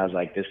 man. And I was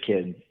like, this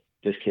kid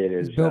He's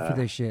is, built for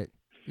this shit.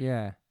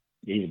 Yeah.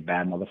 he's a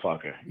bad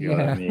motherfucker. You know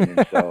what I Yeah. mean?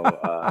 And so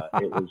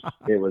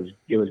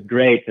it was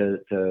great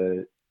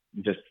to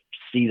just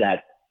see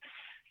that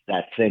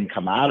thing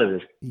come out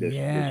of this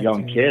Yeah,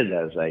 young dude. kid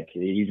that's like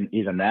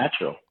he's a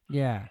natural.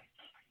 Yeah.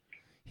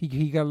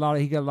 He got a lot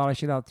of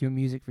shit out through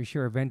music for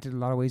sure. Vented a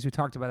lot of ways. We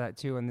talked about that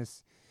too on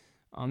this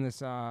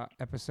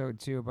episode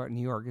too about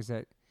New York. Is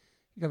that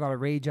he got a lot of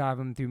rage out of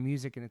him through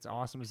music, and it's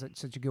awesome. It's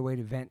such a good way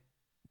to vent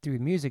through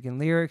music and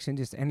lyrics, and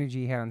just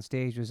energy he had on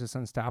stage was just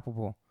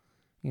unstoppable.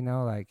 You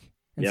know, like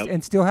Yep.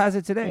 and still has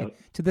it today. Yep.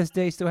 To this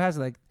day, still has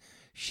it. Like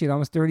shit.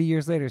 Almost 30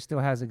 years later, still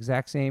has the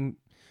exact same.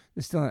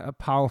 It's still a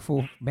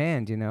powerful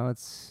band. You know,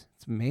 it's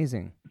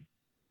amazing.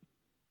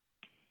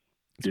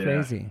 It's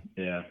crazy.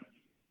 Yeah.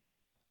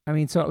 I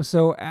mean, so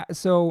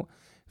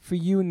for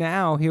you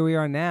now, here we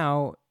are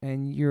now,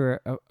 and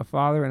you're a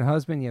father and a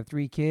husband. You have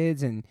 3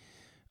 kids, and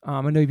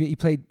I know you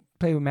played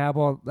with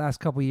Madball last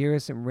couple of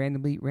years, some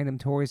random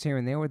tours here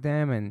and there with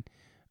them,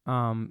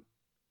 and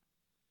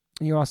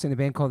you're also in a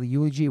band called The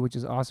Eulogy, which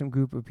is an awesome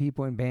group of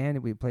people in band,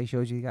 and we play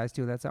shows with you guys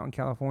too. That's out in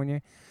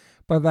California.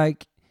 But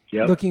like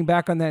Yep. looking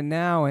back on that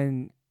now,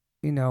 and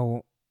you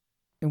know,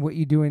 and what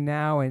you're doing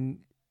now, and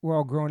we're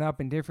all grown up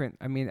and different.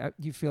 I mean,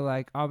 you feel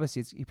like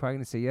obviously you're probably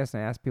gonna say yes,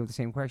 and I ask people the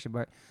same question,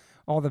 but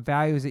all the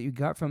values that you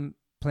got from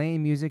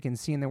playing music and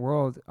seeing the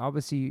world,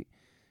 obviously,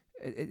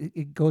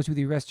 it goes with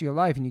the rest of your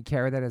life, and you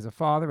carry that as a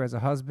father, as a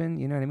husband.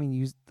 You know what I mean?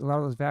 You use a lot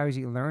of those values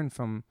you learn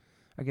from,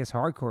 I guess,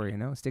 hardcore. You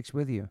know, it sticks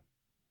with you.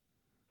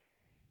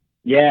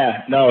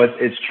 Yeah, no,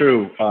 it's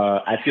true.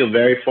 I feel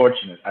very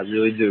fortunate. I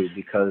really do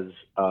because,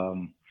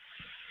 you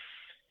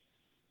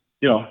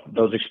know,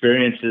 those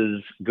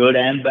experiences, good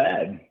and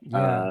bad,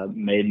 Yeah.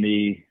 made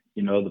me,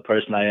 you know, the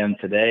person I am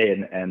today.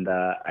 And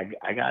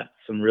I got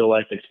some real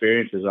life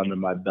experiences under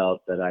my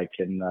belt that I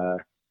can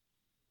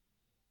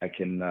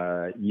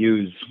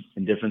use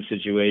in different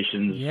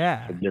situations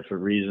Yeah. for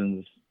different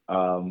reasons.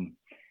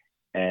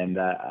 And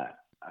I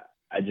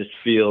just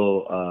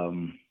feel,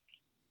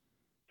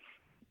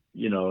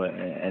 you know,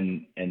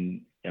 and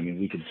I mean,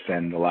 we could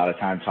spend a lot of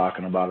time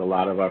talking about a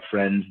lot of our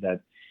friends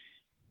that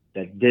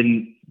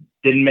didn't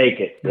make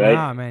it, right?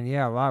 Nah, man.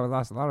 Yeah, a lot. We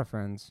lost a lot of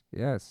friends.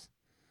 Yes.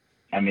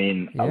 I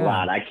mean, a Yeah.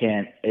 lot. I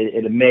can't.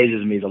 It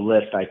amazes me the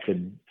list I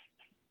could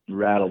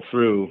rattle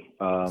through.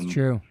 It's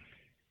true.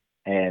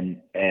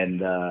 And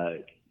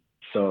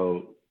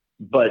so,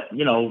 but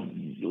you know,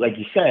 like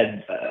you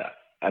said,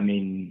 I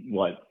mean,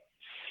 what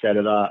set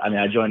it up? I mean,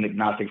 I joined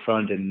Agnostic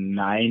Front in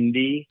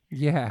 '90.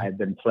 Yeah. I'd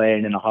been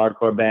playing in a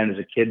hardcore band as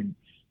a kid,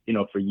 you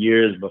know, for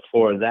years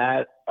before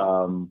that.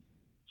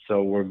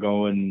 So we're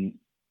going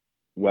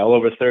well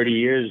over 30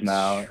 years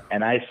now,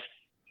 and I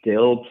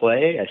still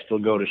play. I still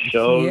go to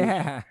shows.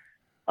 Yeah.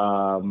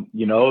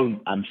 You know,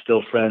 I'm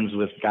still friends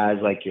with guys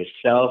like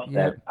yourself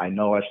that I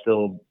know are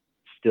still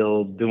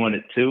doing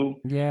it too.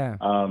 Yeah.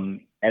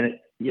 And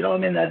it, you know, I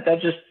mean, that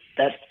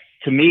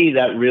to me,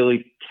 that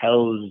really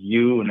tells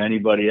you and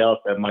anybody else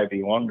that might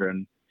be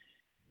wondering,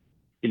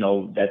 you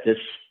know, that this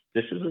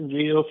is a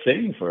real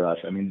thing for us.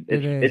 I mean,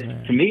 it's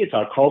to me, it's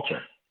our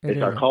culture.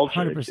 It's our culture.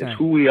 100%. It's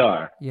who we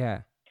are.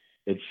 Yeah.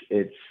 It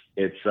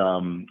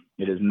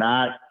is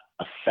not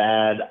a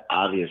fad,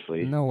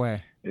 obviously. No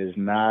way. It is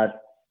not.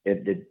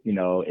 You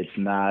know, it's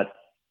not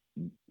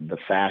the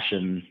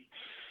fashion.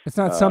 It's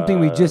not something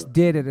we just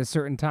did at a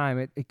certain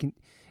time.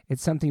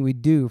 It's something we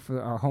do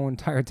for our whole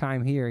entire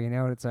time here. You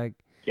know, it's like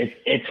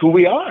it's who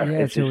we are. Yeah,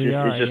 it's who we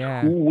are. It's just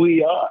Yeah. who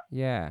we are.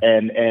 Yeah.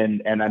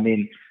 And I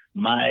mean,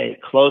 my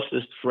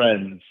closest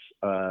friends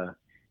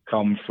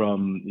come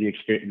from the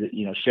experience.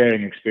 You know,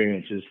 sharing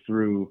experiences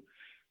through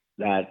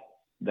that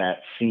that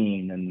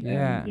scene and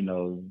Yeah.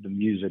 the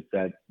music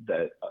that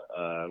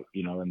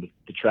and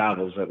the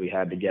travels that we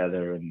had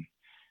together and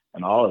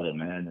all of it,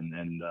 man.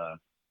 And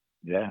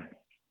yeah,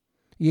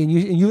 Yeah, and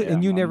yeah,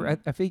 you never.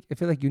 I feel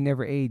like you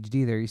never aged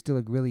either. You still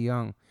look really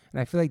young,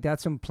 and I feel like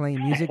that's from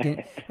playing music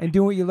and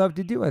doing what you love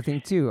to do. I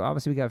think too.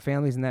 Obviously, we got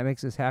families, and that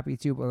makes us happy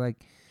too. But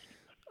like,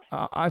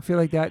 I feel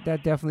like that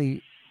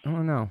definitely. I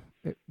don't know.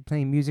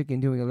 Playing music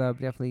and doing what you love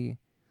definitely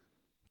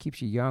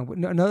keeps you young. But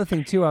another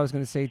thing too, I was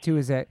going to say too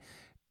is that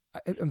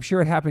I'm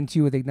sure it happened to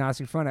you with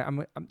Agnostic Front.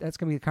 That's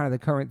going to be kind of the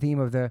current theme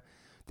of the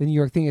New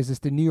York thing is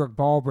just the New York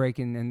ball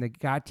breaking and the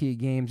got to you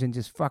games and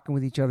just fucking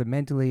with each other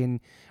mentally.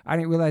 And I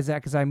didn't realize that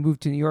because I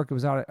moved to New York.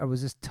 It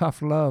was just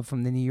tough love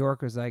from the New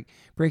Yorkers, like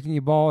breaking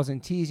your balls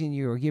and teasing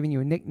you or giving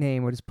you a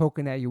nickname or just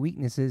poking at your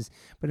weaknesses.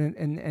 But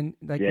and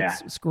like what yeah,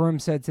 Squirm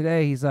said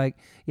today, he's like,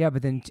 yeah,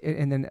 but then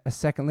a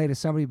second later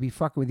somebody would be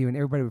fucking with you and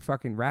everybody would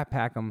fucking rat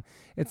pack them.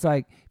 It's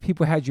like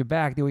people had your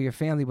back, they were your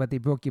family, but they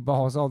broke your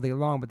balls all day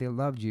long, but they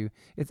loved you.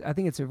 I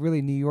think it's a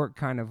really New York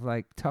kind of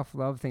like tough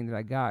love thing that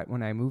I got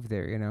when I moved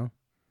there. You know.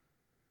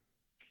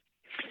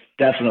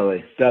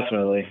 definitely,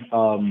 definitely.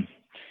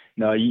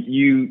 No,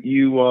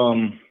 you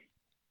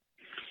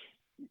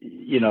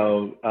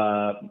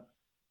know,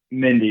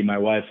 Mindy, my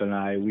wife and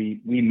I,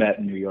 we met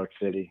in New York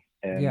City,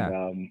 and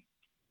Yeah.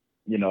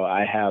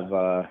 I have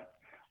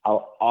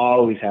I'll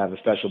always have a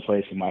special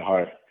place in my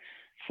heart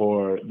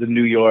for the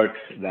New York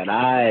that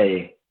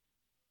I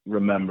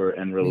remember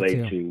and Me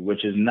relate too. to,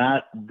 which is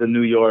not the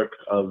New York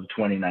of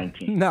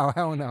 2019, No,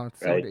 hell no. It's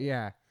so right?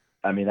 yeah,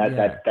 I mean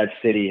yeah, that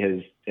city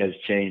has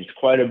changed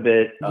quite a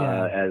bit,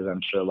 yeah, as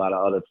I'm sure a lot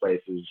of other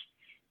places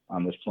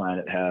on this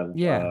planet have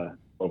yeah.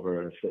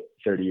 over a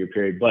 30-year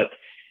period. But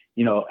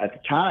at the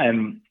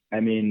time, I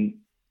mean,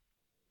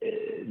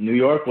 New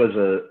York was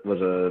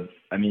a.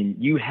 I mean,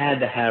 you had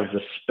to have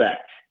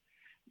respect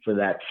for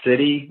that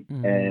city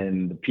Hmm.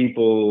 and the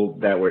people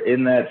that were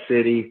in that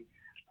city,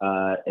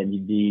 and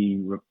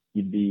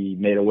you'd be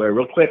made aware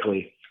real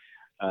quickly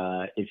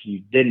if you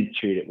didn't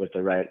treat it with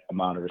the right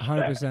amount of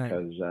Hundred respect,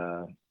 percent.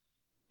 because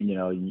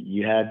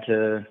you had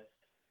to.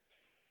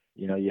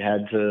 You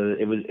had to.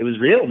 It was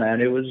real, man.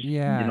 It was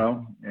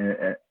Yeah,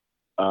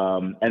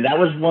 and that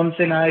was one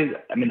thing. I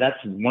mean, that's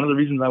one of the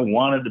reasons I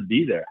wanted to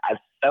be there. I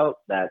felt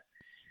that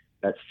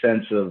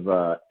sense of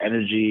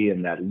energy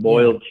and that yeah.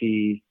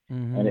 loyalty,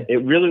 and Hmm.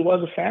 it really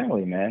was a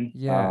family, man.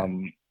 Yeah.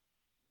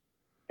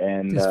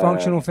 And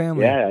Dysfunctional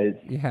family. yeah,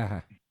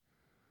 Yeah.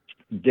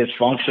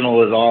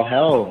 dysfunctional is all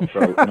hell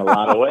in a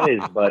lot of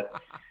ways, but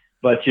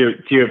to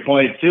your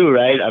point too,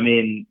 right? I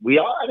mean, we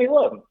all. I mean,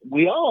 look,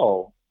 we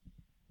all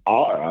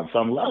are on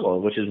some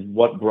level, which is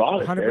what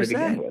brought us Hundred there to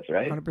begin percent. with,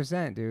 right?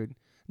 100%, dude.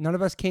 None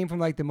of us came from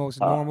like the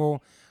most Uh,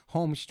 normal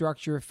home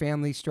structure,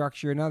 family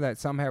structure. None of that.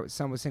 Some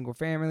were single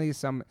families.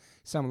 Some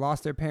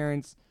lost their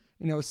parents.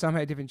 Some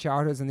had different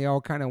childhoods, and they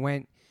all kind of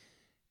went.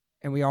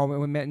 And we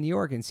met in New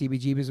York, and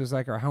CBGB's was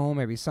like our home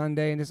every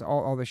Sunday, and just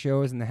all the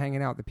shows and the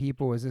hanging out, the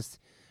people was just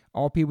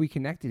all people we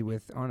connected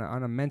with on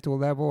a mental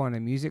level, on a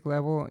music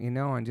level,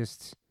 on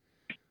just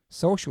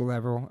social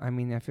level. I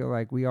mean, I feel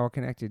like we all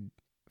connected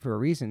for a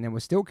reason, and we're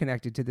still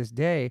connected to this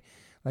day,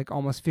 like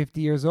almost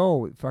 50 years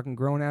old, fucking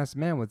grown ass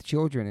men with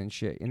children and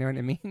shit. You know what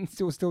I mean?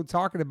 Still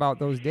talking about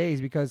those days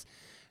because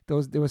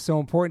those they were so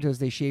important to us.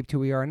 They shaped who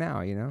we are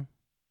now.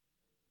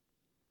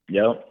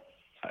 yep,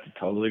 I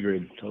totally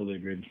agreed. Totally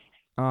agreed.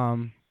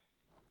 Um.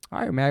 All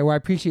right, man. Well, I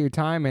appreciate your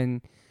time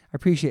and I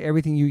appreciate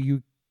everything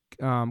you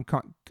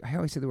I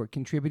always say the word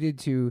contributed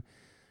to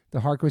the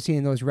hardcore scene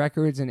and those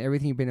records and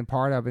everything you've been a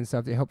part of and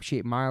stuff that helped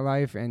shape my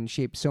life and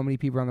shape so many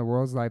people around the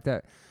world's life.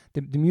 That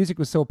the music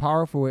was so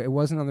powerful. It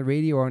wasn't on the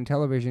radio or on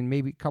television.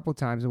 Maybe a couple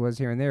times it was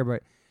here and there,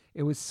 but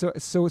it was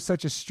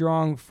such a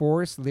strong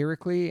force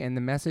lyrically and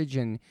the message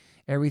and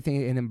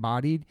everything it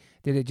embodied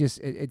that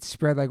it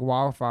spread like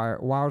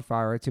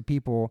wildfire to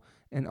people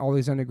and all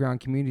these underground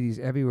communities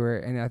everywhere.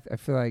 And I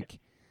feel like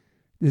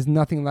there's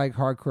nothing like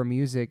hardcore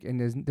music, and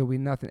there'll be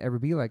nothing ever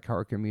be like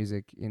hardcore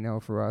music,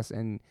 for us.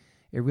 And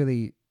it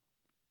really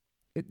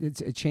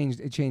it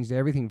changed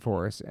everything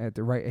for us it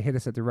hit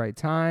us at the right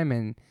time,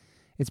 and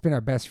it's been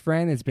our best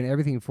friend. It's been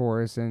everything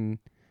for us, and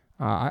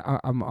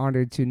I'm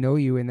honored to know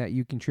you and that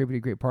you contributed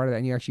a great part of that,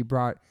 and you actually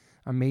brought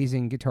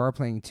amazing guitar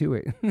playing to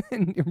it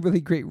and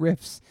really great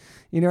riffs.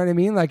 You know what I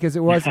mean? Like, because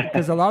a lot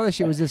of the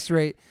shit was just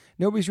straight.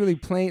 Nobody's really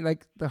playing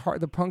like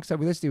the punk stuff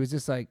we listened to was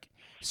just like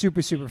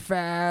super super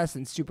fast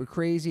and super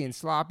crazy and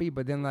sloppy.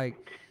 But then like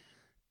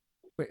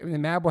the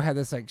Madball had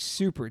this like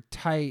super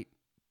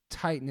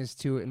tightness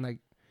to it and like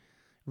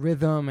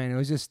rhythm, and it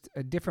was just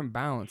a different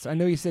balance. I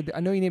know you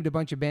named a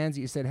bunch of bands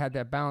that you said had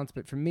that balance,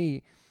 but for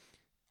me,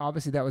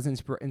 obviously that was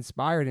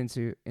inspired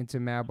into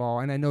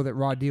Madball, and I know that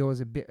Raw Deal was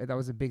that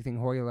was a big thing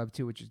Hoya loved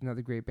too, which is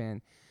another great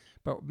band.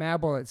 But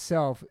Madball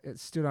itself, it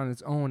stood on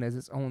its own as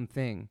its own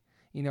thing.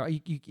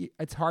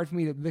 It's hard for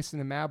me to listen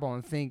to Madball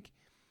and think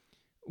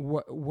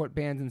what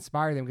bands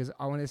inspire them, because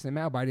I want to listen to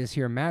Madball, I just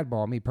hear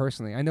Madball. Me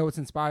personally, I know it's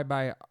inspired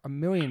by a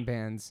million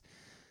bands,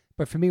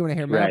 But for me, when I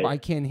hear Madball, Right. I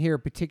can't hear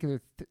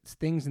particular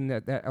things in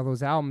that of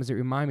those albums that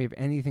remind me of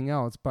anything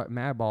else but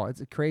Madball.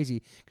 It's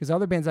crazy because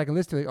other bands I can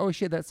listen to, like, oh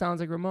shit, that sounds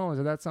like Ramones,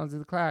 or that sounds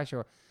like The Clash,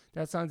 or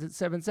that sounds at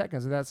 7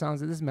 Seconds, or that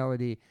sounds like this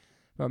melody.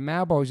 But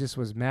Madball just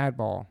was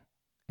Madball,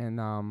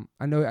 and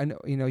I know,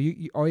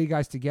 you all you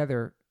guys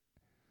together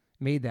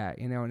made that,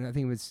 and I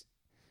think it's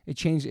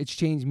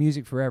changed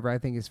music forever. I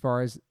think as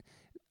far as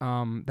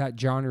that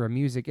genre of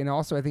music, and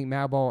also I think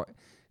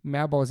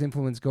Madball's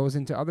influence goes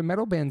into other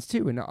metal bands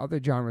too, and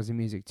other genres of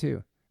music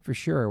too, for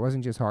sure. It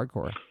wasn't just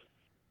hardcore.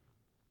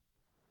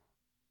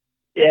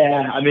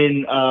 Yeah, I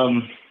mean,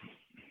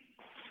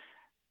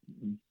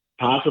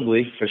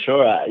 possibly, for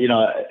sure.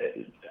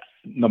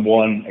 Number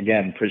one,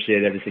 again,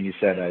 appreciate everything you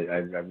said.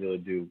 I really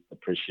do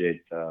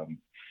appreciate, the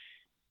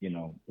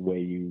way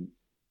you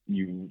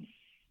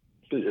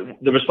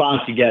the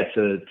response you get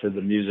to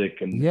the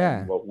music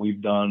and what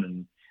we've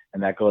done,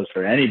 and that goes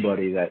for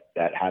anybody that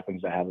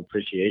happens to have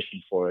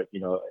appreciation for it.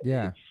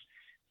 Yeah.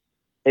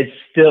 It's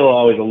still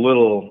always a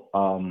little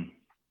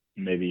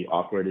maybe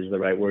awkward is the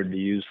right word to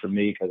use for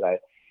me, because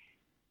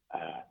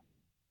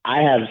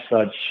I have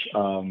such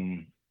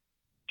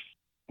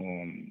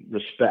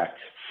respect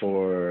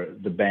for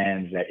the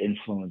bands that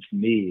influenced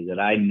me, that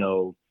I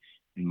know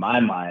in my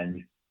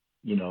mind,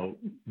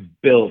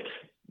 built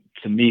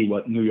to me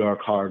what New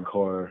York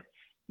hardcore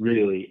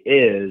really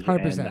is.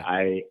 100%.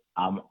 And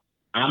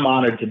I'm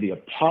honored to be a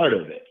part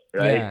of it.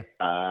 Right. Yeah.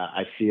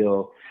 I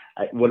feel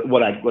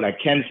what I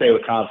can say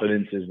with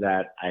confidence is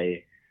that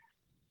I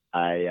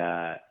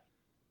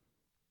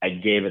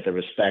gave it the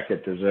respect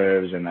it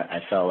deserves, and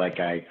I felt like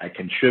I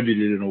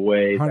contributed in a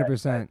way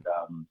 100%.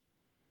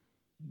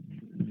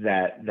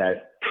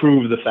 that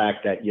proved the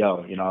fact that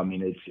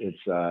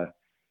it's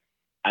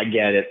I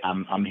get it.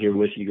 I'm here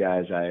with you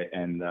guys.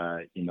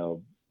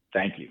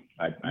 Thank you.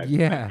 I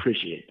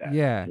appreciate that.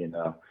 Yeah.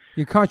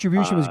 Your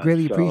contribution was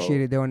greatly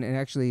appreciated, though, and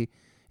actually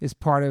is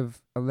part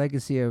of a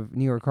legacy of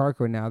New York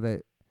hardcore now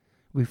that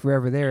we're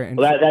forever there. And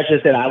that's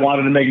just it. I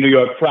wanted to make New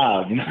York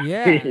proud.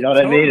 Yeah. You know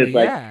what I mean? It's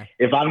like,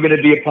 if I'm going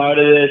to be a part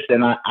of this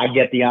and I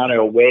get the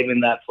honor of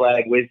waving that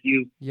flag with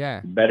you,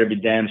 you better be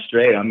damn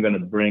straight. I'm going to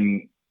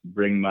bring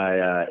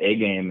my A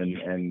game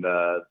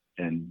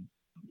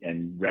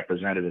and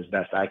represent it as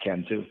best I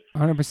can too.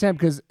 100%.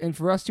 Because, and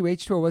for us too,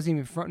 H2O wasn't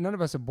even none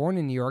of us are born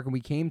in New York, and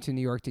we came to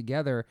New York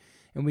together,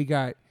 and we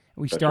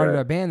started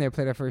our band there,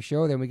 played our first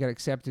show, then we got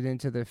accepted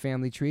into the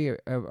family tree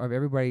of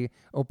everybody,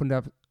 opened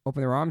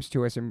their arms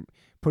to us and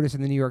put us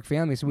in the New York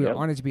family. So we were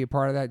honored to be a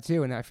part of that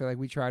too, and I feel like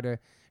we try to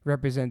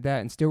represent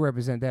that and still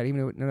represent that, even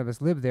though none of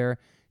us live there,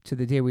 to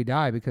the day we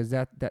die, because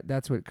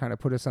that's what kind of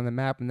put us on the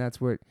map, and that's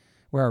where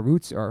our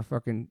roots are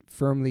fucking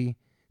firmly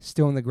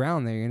still in the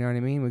ground there, you know what I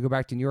mean? We go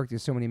back to New York,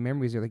 there's so many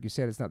memories there. Like you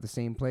said, it's not the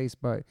same place,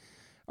 but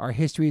our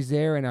history is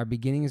there and our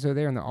beginnings are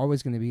there, and they're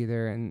always going to be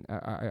there. And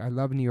I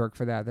love New York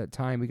for that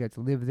time we got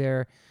to live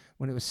there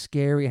when it was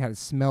scary. It had a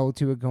smell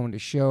to it, going to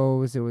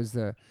shows. There was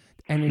the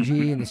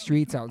energy in the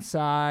streets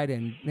outside,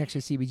 and next to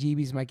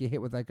CBGB's might get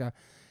hit with like a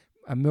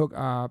milk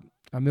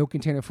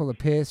container full of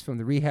piss from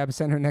the rehab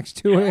center next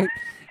to it,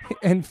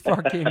 and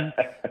fucking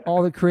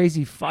all the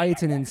crazy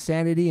fights and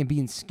insanity, and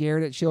being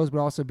scared at shows, but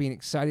also being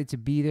excited to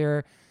be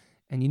there.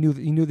 And you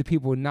knew the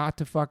people not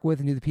to fuck with,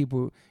 and knew the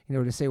people,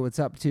 to say what's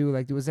up to.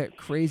 Like, there was that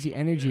crazy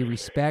energy,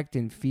 respect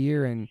and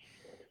fear, and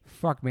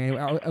fuck, man.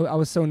 I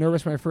was so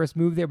nervous when I first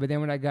moved there, but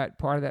then when I got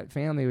part of that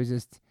family, it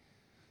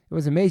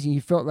was amazing. You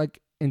felt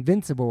like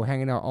invincible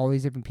hanging out all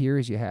these different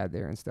peers you had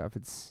there and stuff.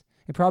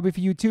 And probably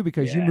for you too,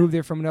 because you moved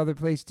there from another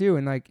place too,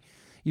 and like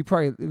you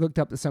probably looked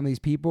up to some of these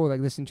people,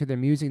 like listen to their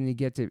music, and you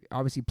get to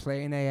obviously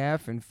play in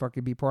AF and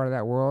fucking be part of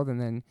that world,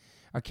 and then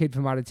a kid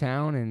from out of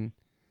town, and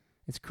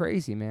it's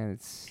crazy, man.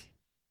 It's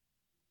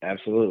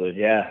absolutely,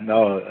 yeah.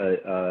 No,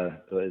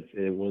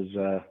 it was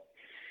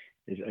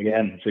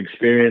again, it's an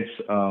experience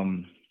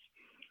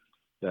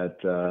that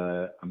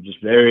I'm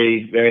just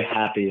very, very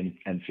happy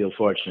and feel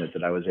fortunate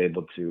that I was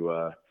able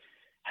to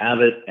have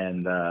it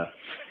and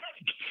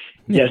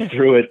get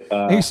through it.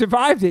 You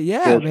survived it,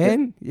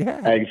 man.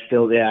 Yeah. I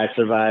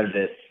survived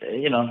it.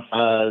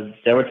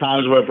 There were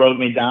times where it broke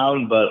me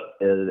down,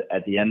 but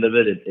at the end of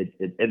it,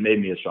 it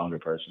made me a stronger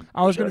person.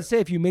 I was going to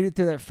say, if you made it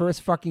through that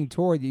first fucking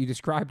tour that you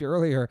described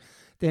earlier,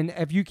 then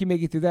if you can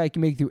make it through that, you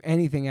can make it through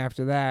anything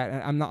after that.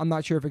 And I'm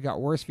not sure if it got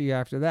worse for you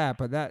after that,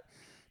 but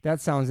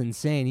that sounds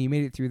insane. You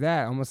made it through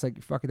that, almost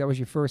like fuck, that was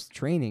your first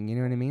training. You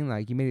know what I mean?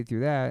 Like you made it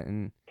through that,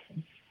 and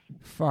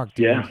fuck,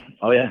 dude. Yeah.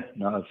 Oh yeah.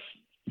 No,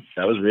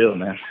 that was real,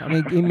 man. I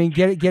mean,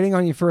 getting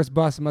on your first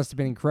bus must have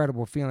been an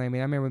incredible feeling. I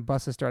mean, I remember when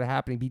buses started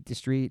happening, beat the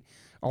street,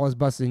 all those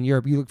buses in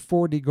Europe. You look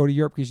forward to go to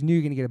Europe because you knew you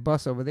were going to get a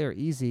bus over there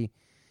easy.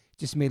 It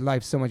just made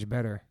life so much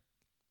better.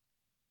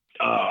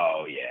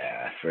 Oh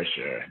yeah, for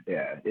sure.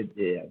 Yeah,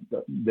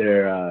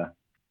 the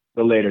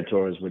later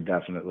tours were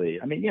definitely.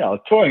 I mean,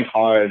 touring's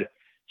hard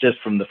just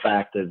from the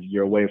fact that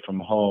you're away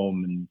from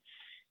home, and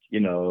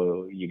you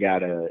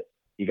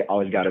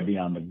always gotta be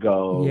on the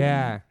go.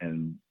 Yeah.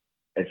 And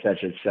et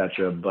cetera, et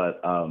cetera.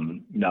 But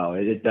no,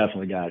 it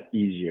definitely got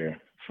easier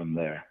from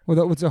there.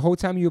 Well, was the whole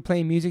time you were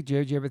playing music,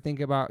 did you ever think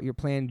about your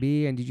plan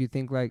B? And did you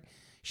think like,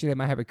 shit, I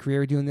might have a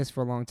career doing this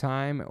for a long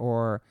time,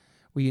 or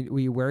were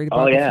you worried Oh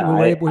about yeah,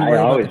 were you worried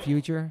about the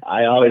future?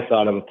 I always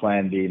thought of a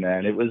plan B,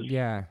 man.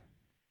 Yeah,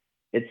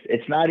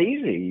 It's not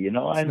easy, it's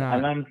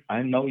not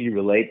I know you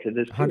relate to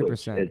this too.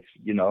 100%. It's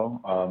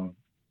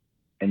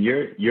and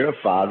you're a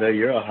father,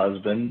 you're a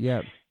husband,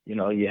 Yep,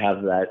 you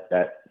have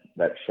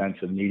that sense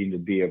of needing to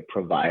be a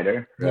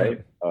provider,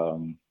 yep,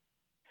 right?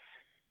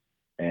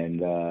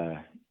 And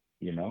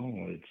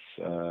it's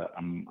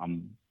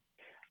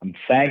I'm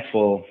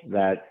thankful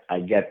that I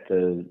get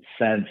the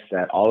sense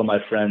that all of my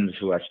friends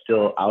who are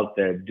still out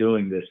there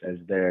doing this as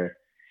their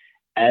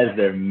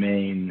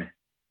main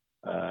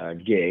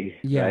gig,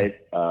 yeah, right,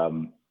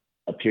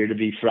 appear to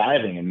be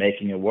thriving and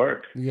making it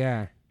work.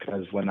 yeah.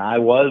 Because when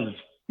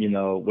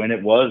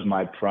it was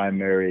my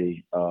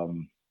primary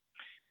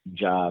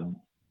job,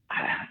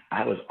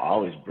 I was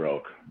always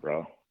broke,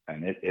 bro,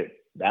 and it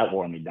that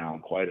wore me down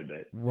quite a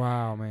bit.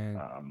 Wow, man.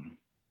 Um,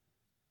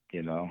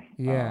 you know,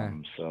 Yeah,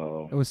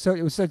 so it was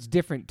such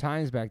different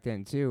times back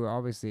then too,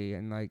 obviously,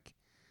 and like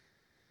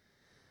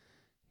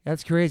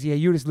that's crazy. Yeah,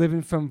 you were just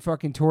living from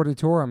fucking tour to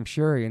tour, I'm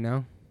sure.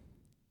 yeah,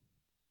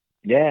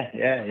 yeah,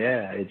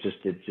 yeah. It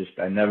just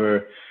I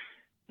never,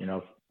 you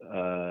know,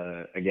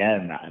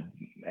 again,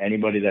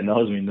 anybody that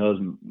knows me knows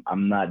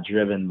I'm not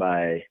driven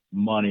by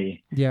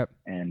money Yep.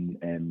 and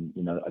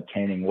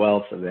attaining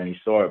wealth of any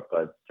sort.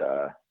 But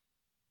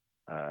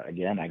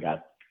again, I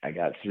got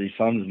three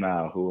sons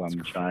now who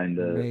I'm trying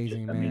to.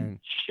 Amazing, I mean, man.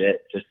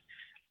 shit.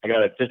 I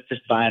gotta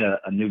just buying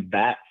a new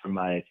bat for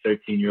my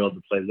 13-year-old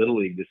to play little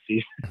league this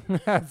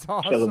season. That's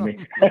Killing awesome. me.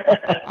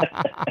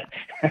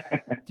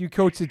 Do you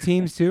coach the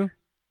teams too?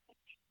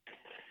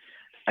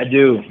 I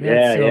do. That's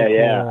Yeah, so yeah,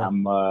 yeah.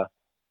 cool.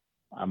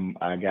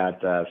 I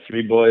got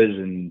three boys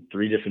in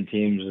three different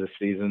teams this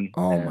season,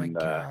 Oh my and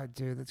god,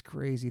 dude, that's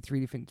crazy. Three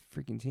different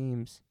freaking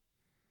teams.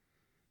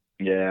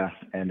 yeah,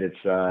 and it's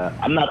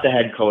I'm not the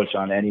head coach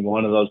on any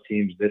one of those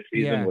teams this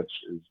season, Yeah, which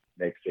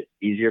makes it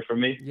easier for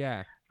me.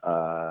 yeah,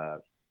 Uh,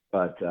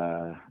 but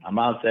I'm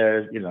out there,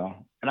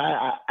 and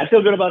I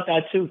feel good about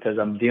that too because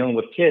I'm dealing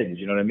with kids.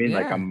 You know what I mean?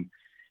 Like yeah, I'm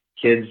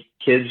kids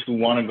who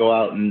want to go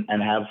out and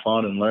have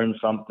fun and learn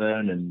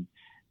something,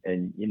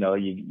 and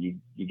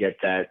you get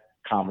that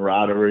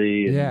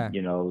camaraderie, and yeah,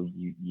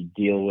 you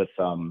deal with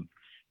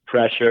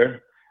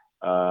pressure,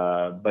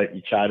 but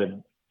you try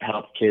to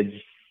help kids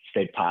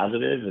stay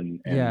positive and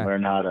yeah,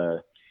 learn how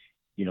to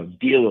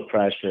deal with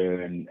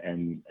pressure and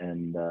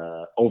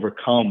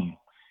overcome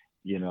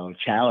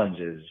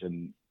challenges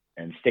and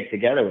stick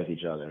together with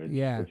each other.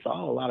 yeah. It's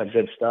all a lot of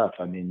good stuff.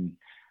 I mean,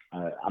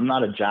 I'm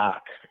not a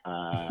jock.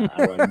 I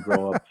didn't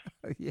grow up.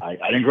 Yeah, I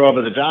didn't grow up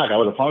as a jock. I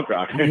was a punk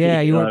rocker.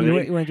 yeah. You know what I You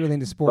mean? weren't really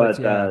into sports.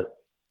 But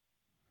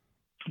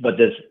Yeah,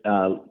 this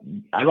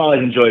I've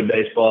always enjoyed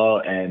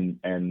baseball, and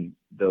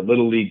the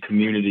little league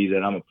community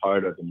that I'm a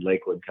part of in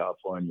Lakewood,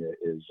 California,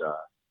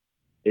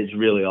 is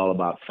really all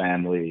about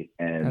family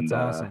that's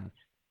awesome.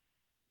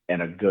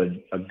 and a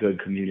good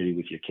community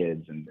with your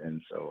kids,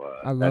 and so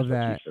I love that's what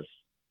that. keeps us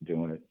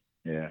doing it.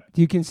 Yeah.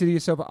 Do you consider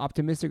yourself an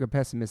optimistic or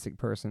pessimistic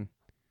person?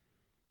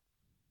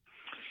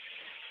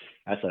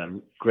 That's a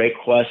great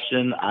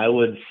question. I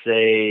would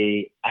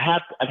say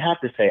I'd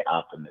have to say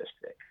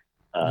optimistic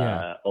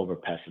Yeah, over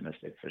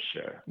pessimistic for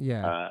sure.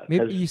 yeah.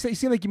 Maybe Because you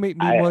seem like you may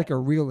be more I like a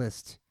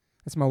realist.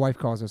 That's what my wife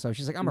calls herself.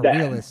 She's like, I'm a that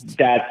realist.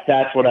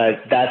 that's what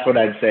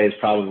I'd say is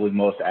probably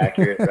most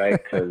accurate, right?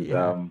 Because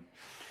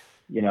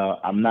Yeah,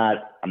 I'm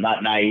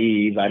not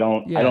naive. I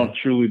yeah. don't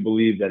truly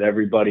believe that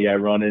everybody I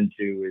run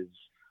into is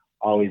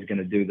always going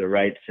to do the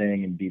right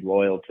thing and be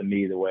loyal to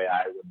me the way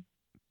I would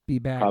Be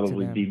back to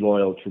probably be them.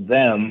 loyal to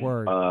them.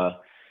 Word.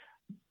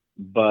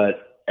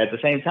 But at the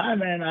same time,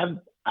 man,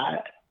 I'm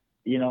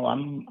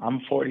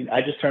 40.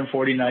 I just turned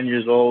 49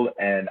 years old,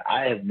 and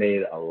I have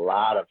made a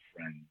lot of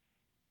friends,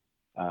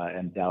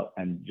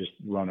 and just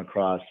run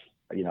across.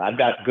 I've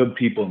got good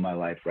people in my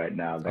life right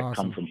now that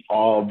come Awesome. from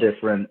all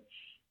different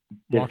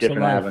Walks of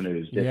life.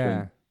 avenues,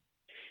 Yeah,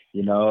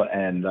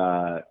 and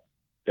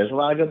there's a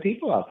lot of good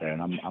people out there,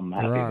 and I'm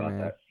there happy are, about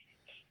man. that.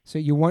 So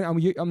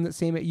I'm the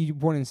same. You were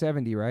born in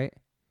 70, right?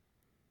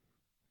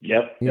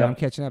 Yep, Yeah, I'm yep.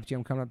 catching up to you.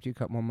 I'm coming up to you a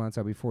couple more months.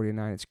 I'll be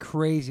 49. It's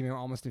crazy, man. We're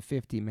almost to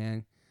 50,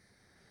 man.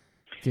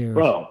 Dude.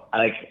 Bro,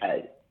 I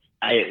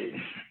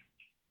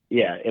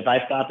yeah, if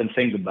I stop and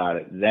think about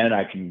it, then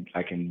I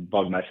can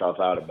bug myself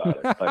out about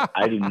it. But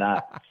I do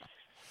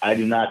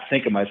not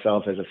think of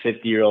myself as a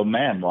 50-year-old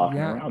man walking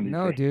Yeah, around these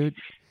no, days. dude.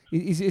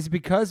 It's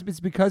because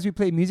we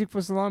played music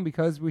for so long,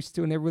 because we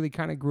still never really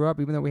kind of grew up,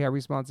 even though we have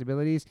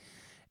responsibilities.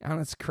 I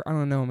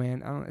don't know,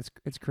 man. I don't.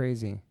 It's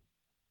crazy.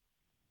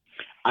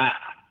 I,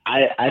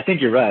 I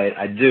think you're right.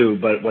 I do.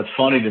 But what's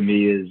funny to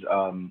me is,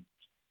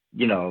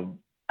 you know,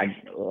 I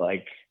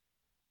like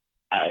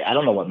I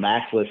don't know what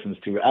Max listens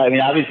to. I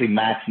mean, obviously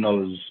Max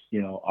knows,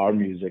 our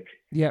music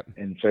Yep.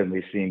 and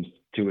certainly seems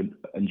to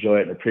enjoy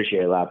it and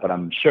appreciate it a lot. But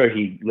I'm sure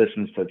he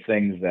listens to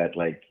things that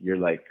like you're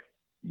like,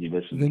 you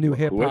listen. The new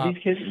hip Who are hop,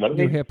 these kids? What are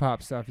new they? hip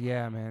hop stuff.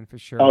 Yeah, man, for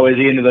sure. Oh, is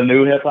he into the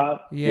new hip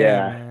hop?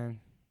 Yeah, man.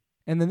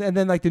 And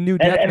then like the new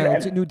death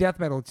metal, new death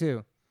metal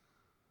too.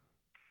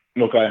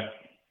 Okay.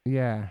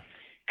 Yeah.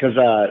 Because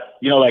I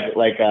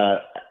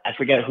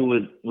forget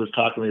who was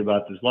talking to me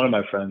about this. One of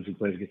my friends who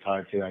plays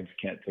guitar too. I just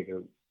can't think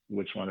of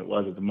which one it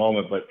was at the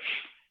moment, but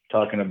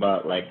talking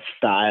about like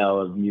style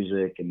of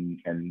music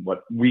and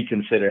what we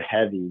consider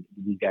heavy.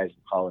 These guys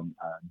call them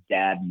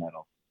dad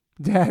metal.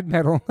 Dad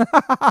metal.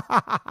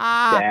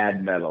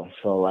 Dad metal.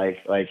 So like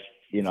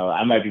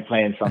I might be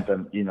playing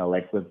something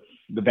like with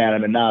the band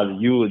I'm in now, the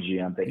Eulogy.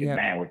 I'm thinking,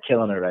 man, we're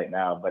killing it right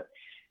now. But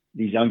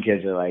these young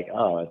kids are like,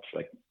 oh, it's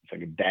like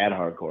a dad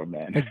hardcore,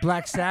 man. Like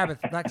Black Sabbath.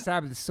 Black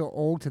Sabbath is so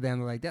old to them.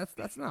 They're like,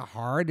 that's not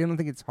hard. They don't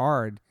think it's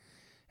hard.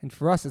 And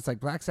for us, it's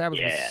like Black Sabbath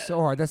is so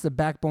hard. That's the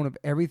backbone of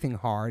everything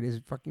hard is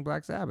fucking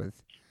Black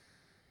Sabbath.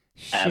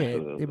 Shit.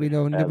 Absolutely.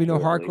 There'd be no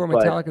hardcore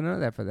Metallica, none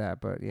of that for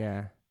that, but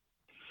yeah.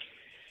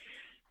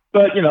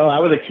 But, I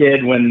was a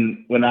kid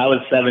when I was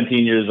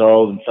 17 years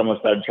old and someone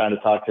started trying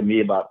to talk to me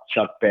about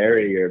Chuck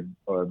Berry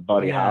or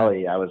Buddy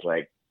Holly. I was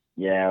like,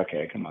 yeah,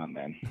 okay, come on,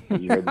 man.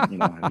 Have you heard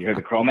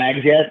the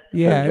Cro-Mags yet?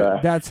 Yeah,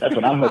 that's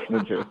what I'm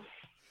listening to.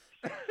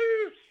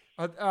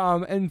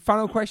 And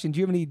final question: Do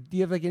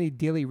you have like any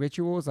daily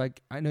rituals?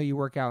 Like I know you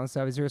work out and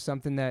stuff. Is there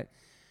something that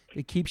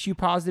keeps you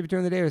positive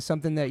during the day, or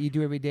something that you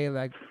do every day?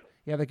 Like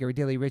you have like a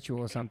daily ritual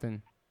or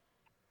something,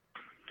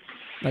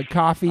 like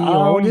coffee,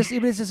 or just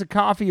even if it's just a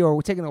coffee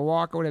or taking a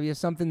walk or whatever. You have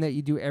something that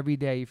you do every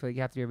day. You feel like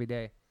you have to do every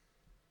day.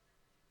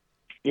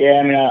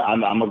 Yeah, I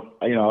mean,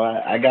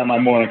 I got my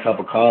morning cup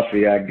of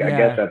coffee. I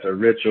guess that's a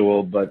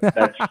ritual, but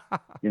that's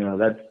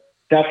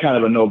that's kind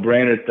of a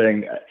no-brainer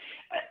thing.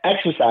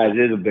 Exercise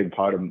is a big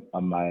part of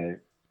my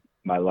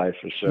life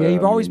for sure. Yeah,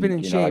 you've always been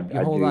in shape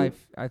your whole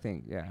life, I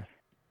think. Yeah.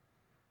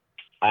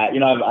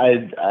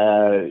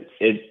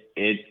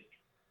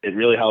 It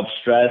really helps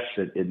stress.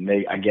 I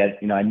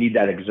need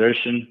that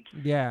exertion.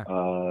 Yeah.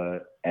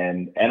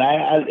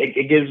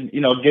 It gives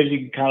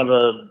you kind of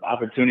a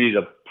opportunity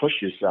to push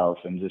yourself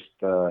and just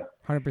 100%.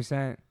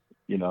 I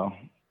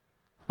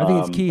think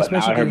it's key, but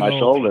especially now I hurt my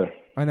shoulder.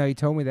 I know you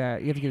told me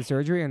that. You have to get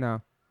surgery or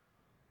no?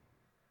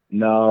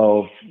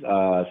 No,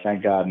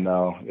 thank God,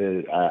 no.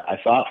 I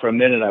thought for a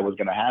minute I was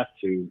going to have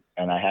to,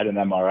 and I had an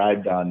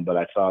MRI done, but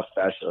I saw a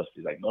specialist.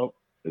 He's like, nope,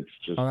 it's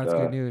just. Oh, that's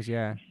good news,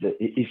 yeah.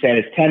 He's saying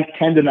it's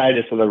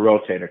tendonitis with a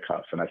rotator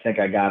cuff, and I think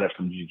I got it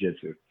from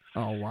jiu-jitsu.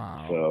 Oh,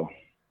 wow. So.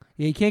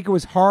 Yeah, you can't go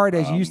as hard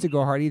as you used to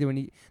go hard either.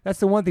 That's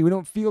the one thing. We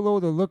don't feel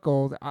old or look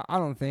old, I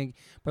don't think.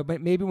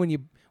 But maybe when you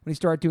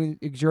start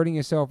exerting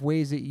yourself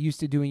ways that you used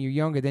to do when you're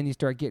younger, then you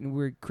start getting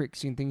weird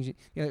cricks and things.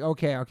 You're like,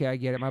 okay, I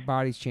get it. My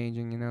body's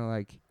changing,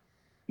 like.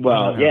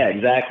 Well, yeah,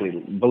 exactly.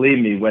 Believe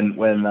me,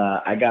 when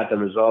I got the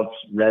results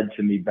read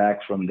to me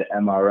back from the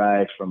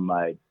MRI from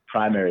my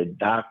primary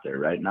doctor,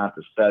 right, not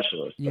the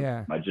specialist,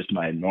 but just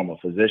my normal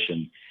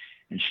physician,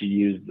 and she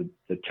used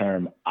the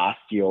term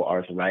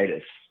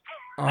osteoarthritis.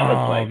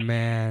 Oh,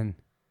 man.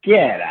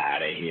 Get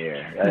out of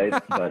here,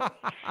 right? But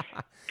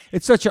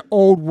it's such an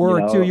old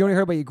word, too. You only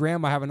heard about your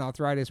grandma having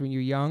arthritis when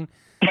you're young.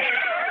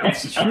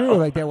 It's true,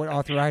 like that word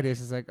arthritis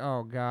is like,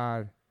 oh,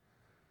 God.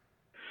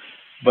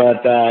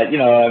 But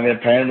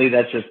apparently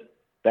that's just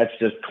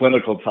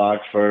clinical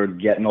talk for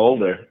getting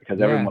older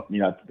because everyone,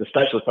 the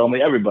specialist told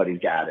me everybody's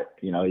got it.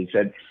 He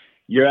said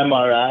your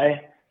MRI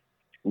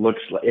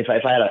looks like if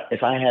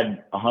I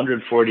had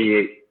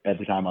 148 at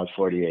the time I was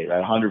 48,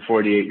 right?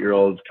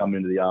 148-year-olds come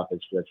into the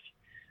office with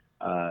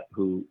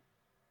who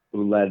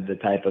led the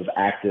type of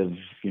active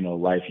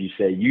life you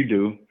say you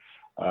do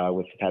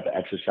with the type of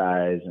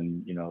exercise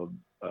and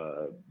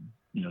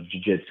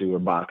jiu-jitsu or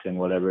boxing,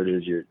 whatever it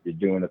is you're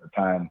doing at the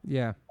time.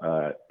 Yeah.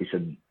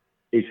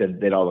 He said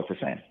they'd all look the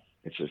same.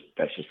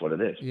 That's just what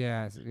it is.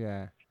 Yeah.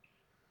 Yeah.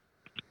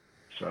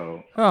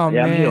 So man.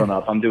 I'm healing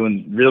up. I'm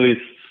doing really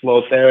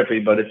slow therapy,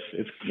 but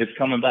it's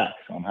coming back.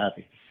 So I'm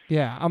happy.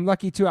 Yeah, I'm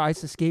lucky too. I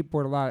used to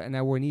skateboard a lot, and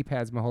I wore knee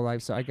pads my whole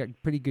life, so I got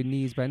pretty good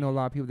knees. But I know a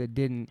lot of people that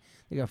didn't.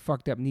 They got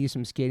fucked up knees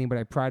from skating. But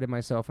I prided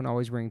myself on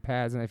always wearing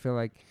pads, and I feel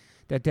like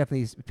that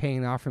definitely is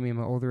paying off for me in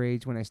my older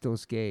age when I still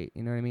skate.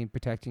 You know what I mean?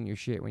 Protecting your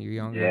shit when you're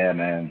younger. Yeah,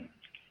 man.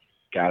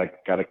 Gotta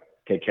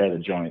take care of the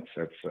joints.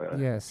 That's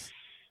yes.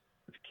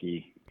 That's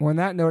key. Well, on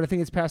that note, I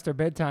think it's past our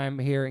bedtime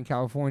here in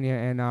California,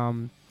 and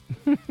I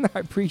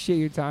appreciate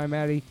your time,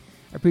 Maddie.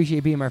 I appreciate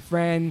you being my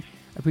friend.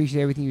 I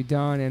appreciate everything you've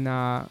done, and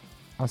I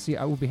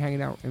will be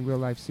hanging out in real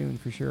life soon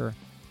for sure.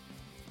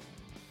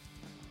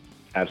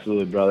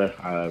 Absolutely, brother.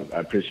 I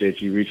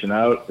appreciate you reaching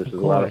out. This is a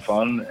lot of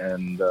fun,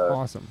 and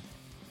awesome.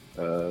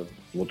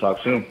 We'll talk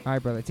soon. All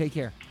right, brother. Take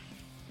care.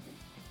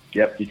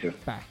 Yep, you too.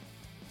 Bye.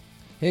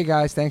 Hey,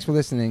 guys. Thanks for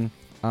listening.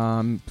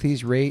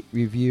 Please rate,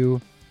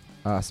 review,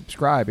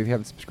 subscribe. If you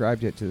haven't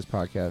subscribed yet to this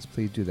podcast,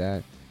 please do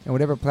that. And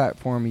whatever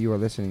platform you are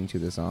listening to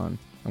this on,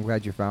 I'm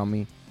glad you found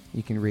me.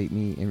 You can rate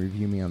me and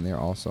review me on there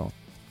also.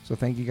 So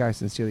thank you guys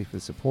sincerely for the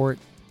support.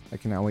 I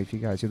cannot wait for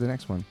you guys to do the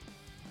next one.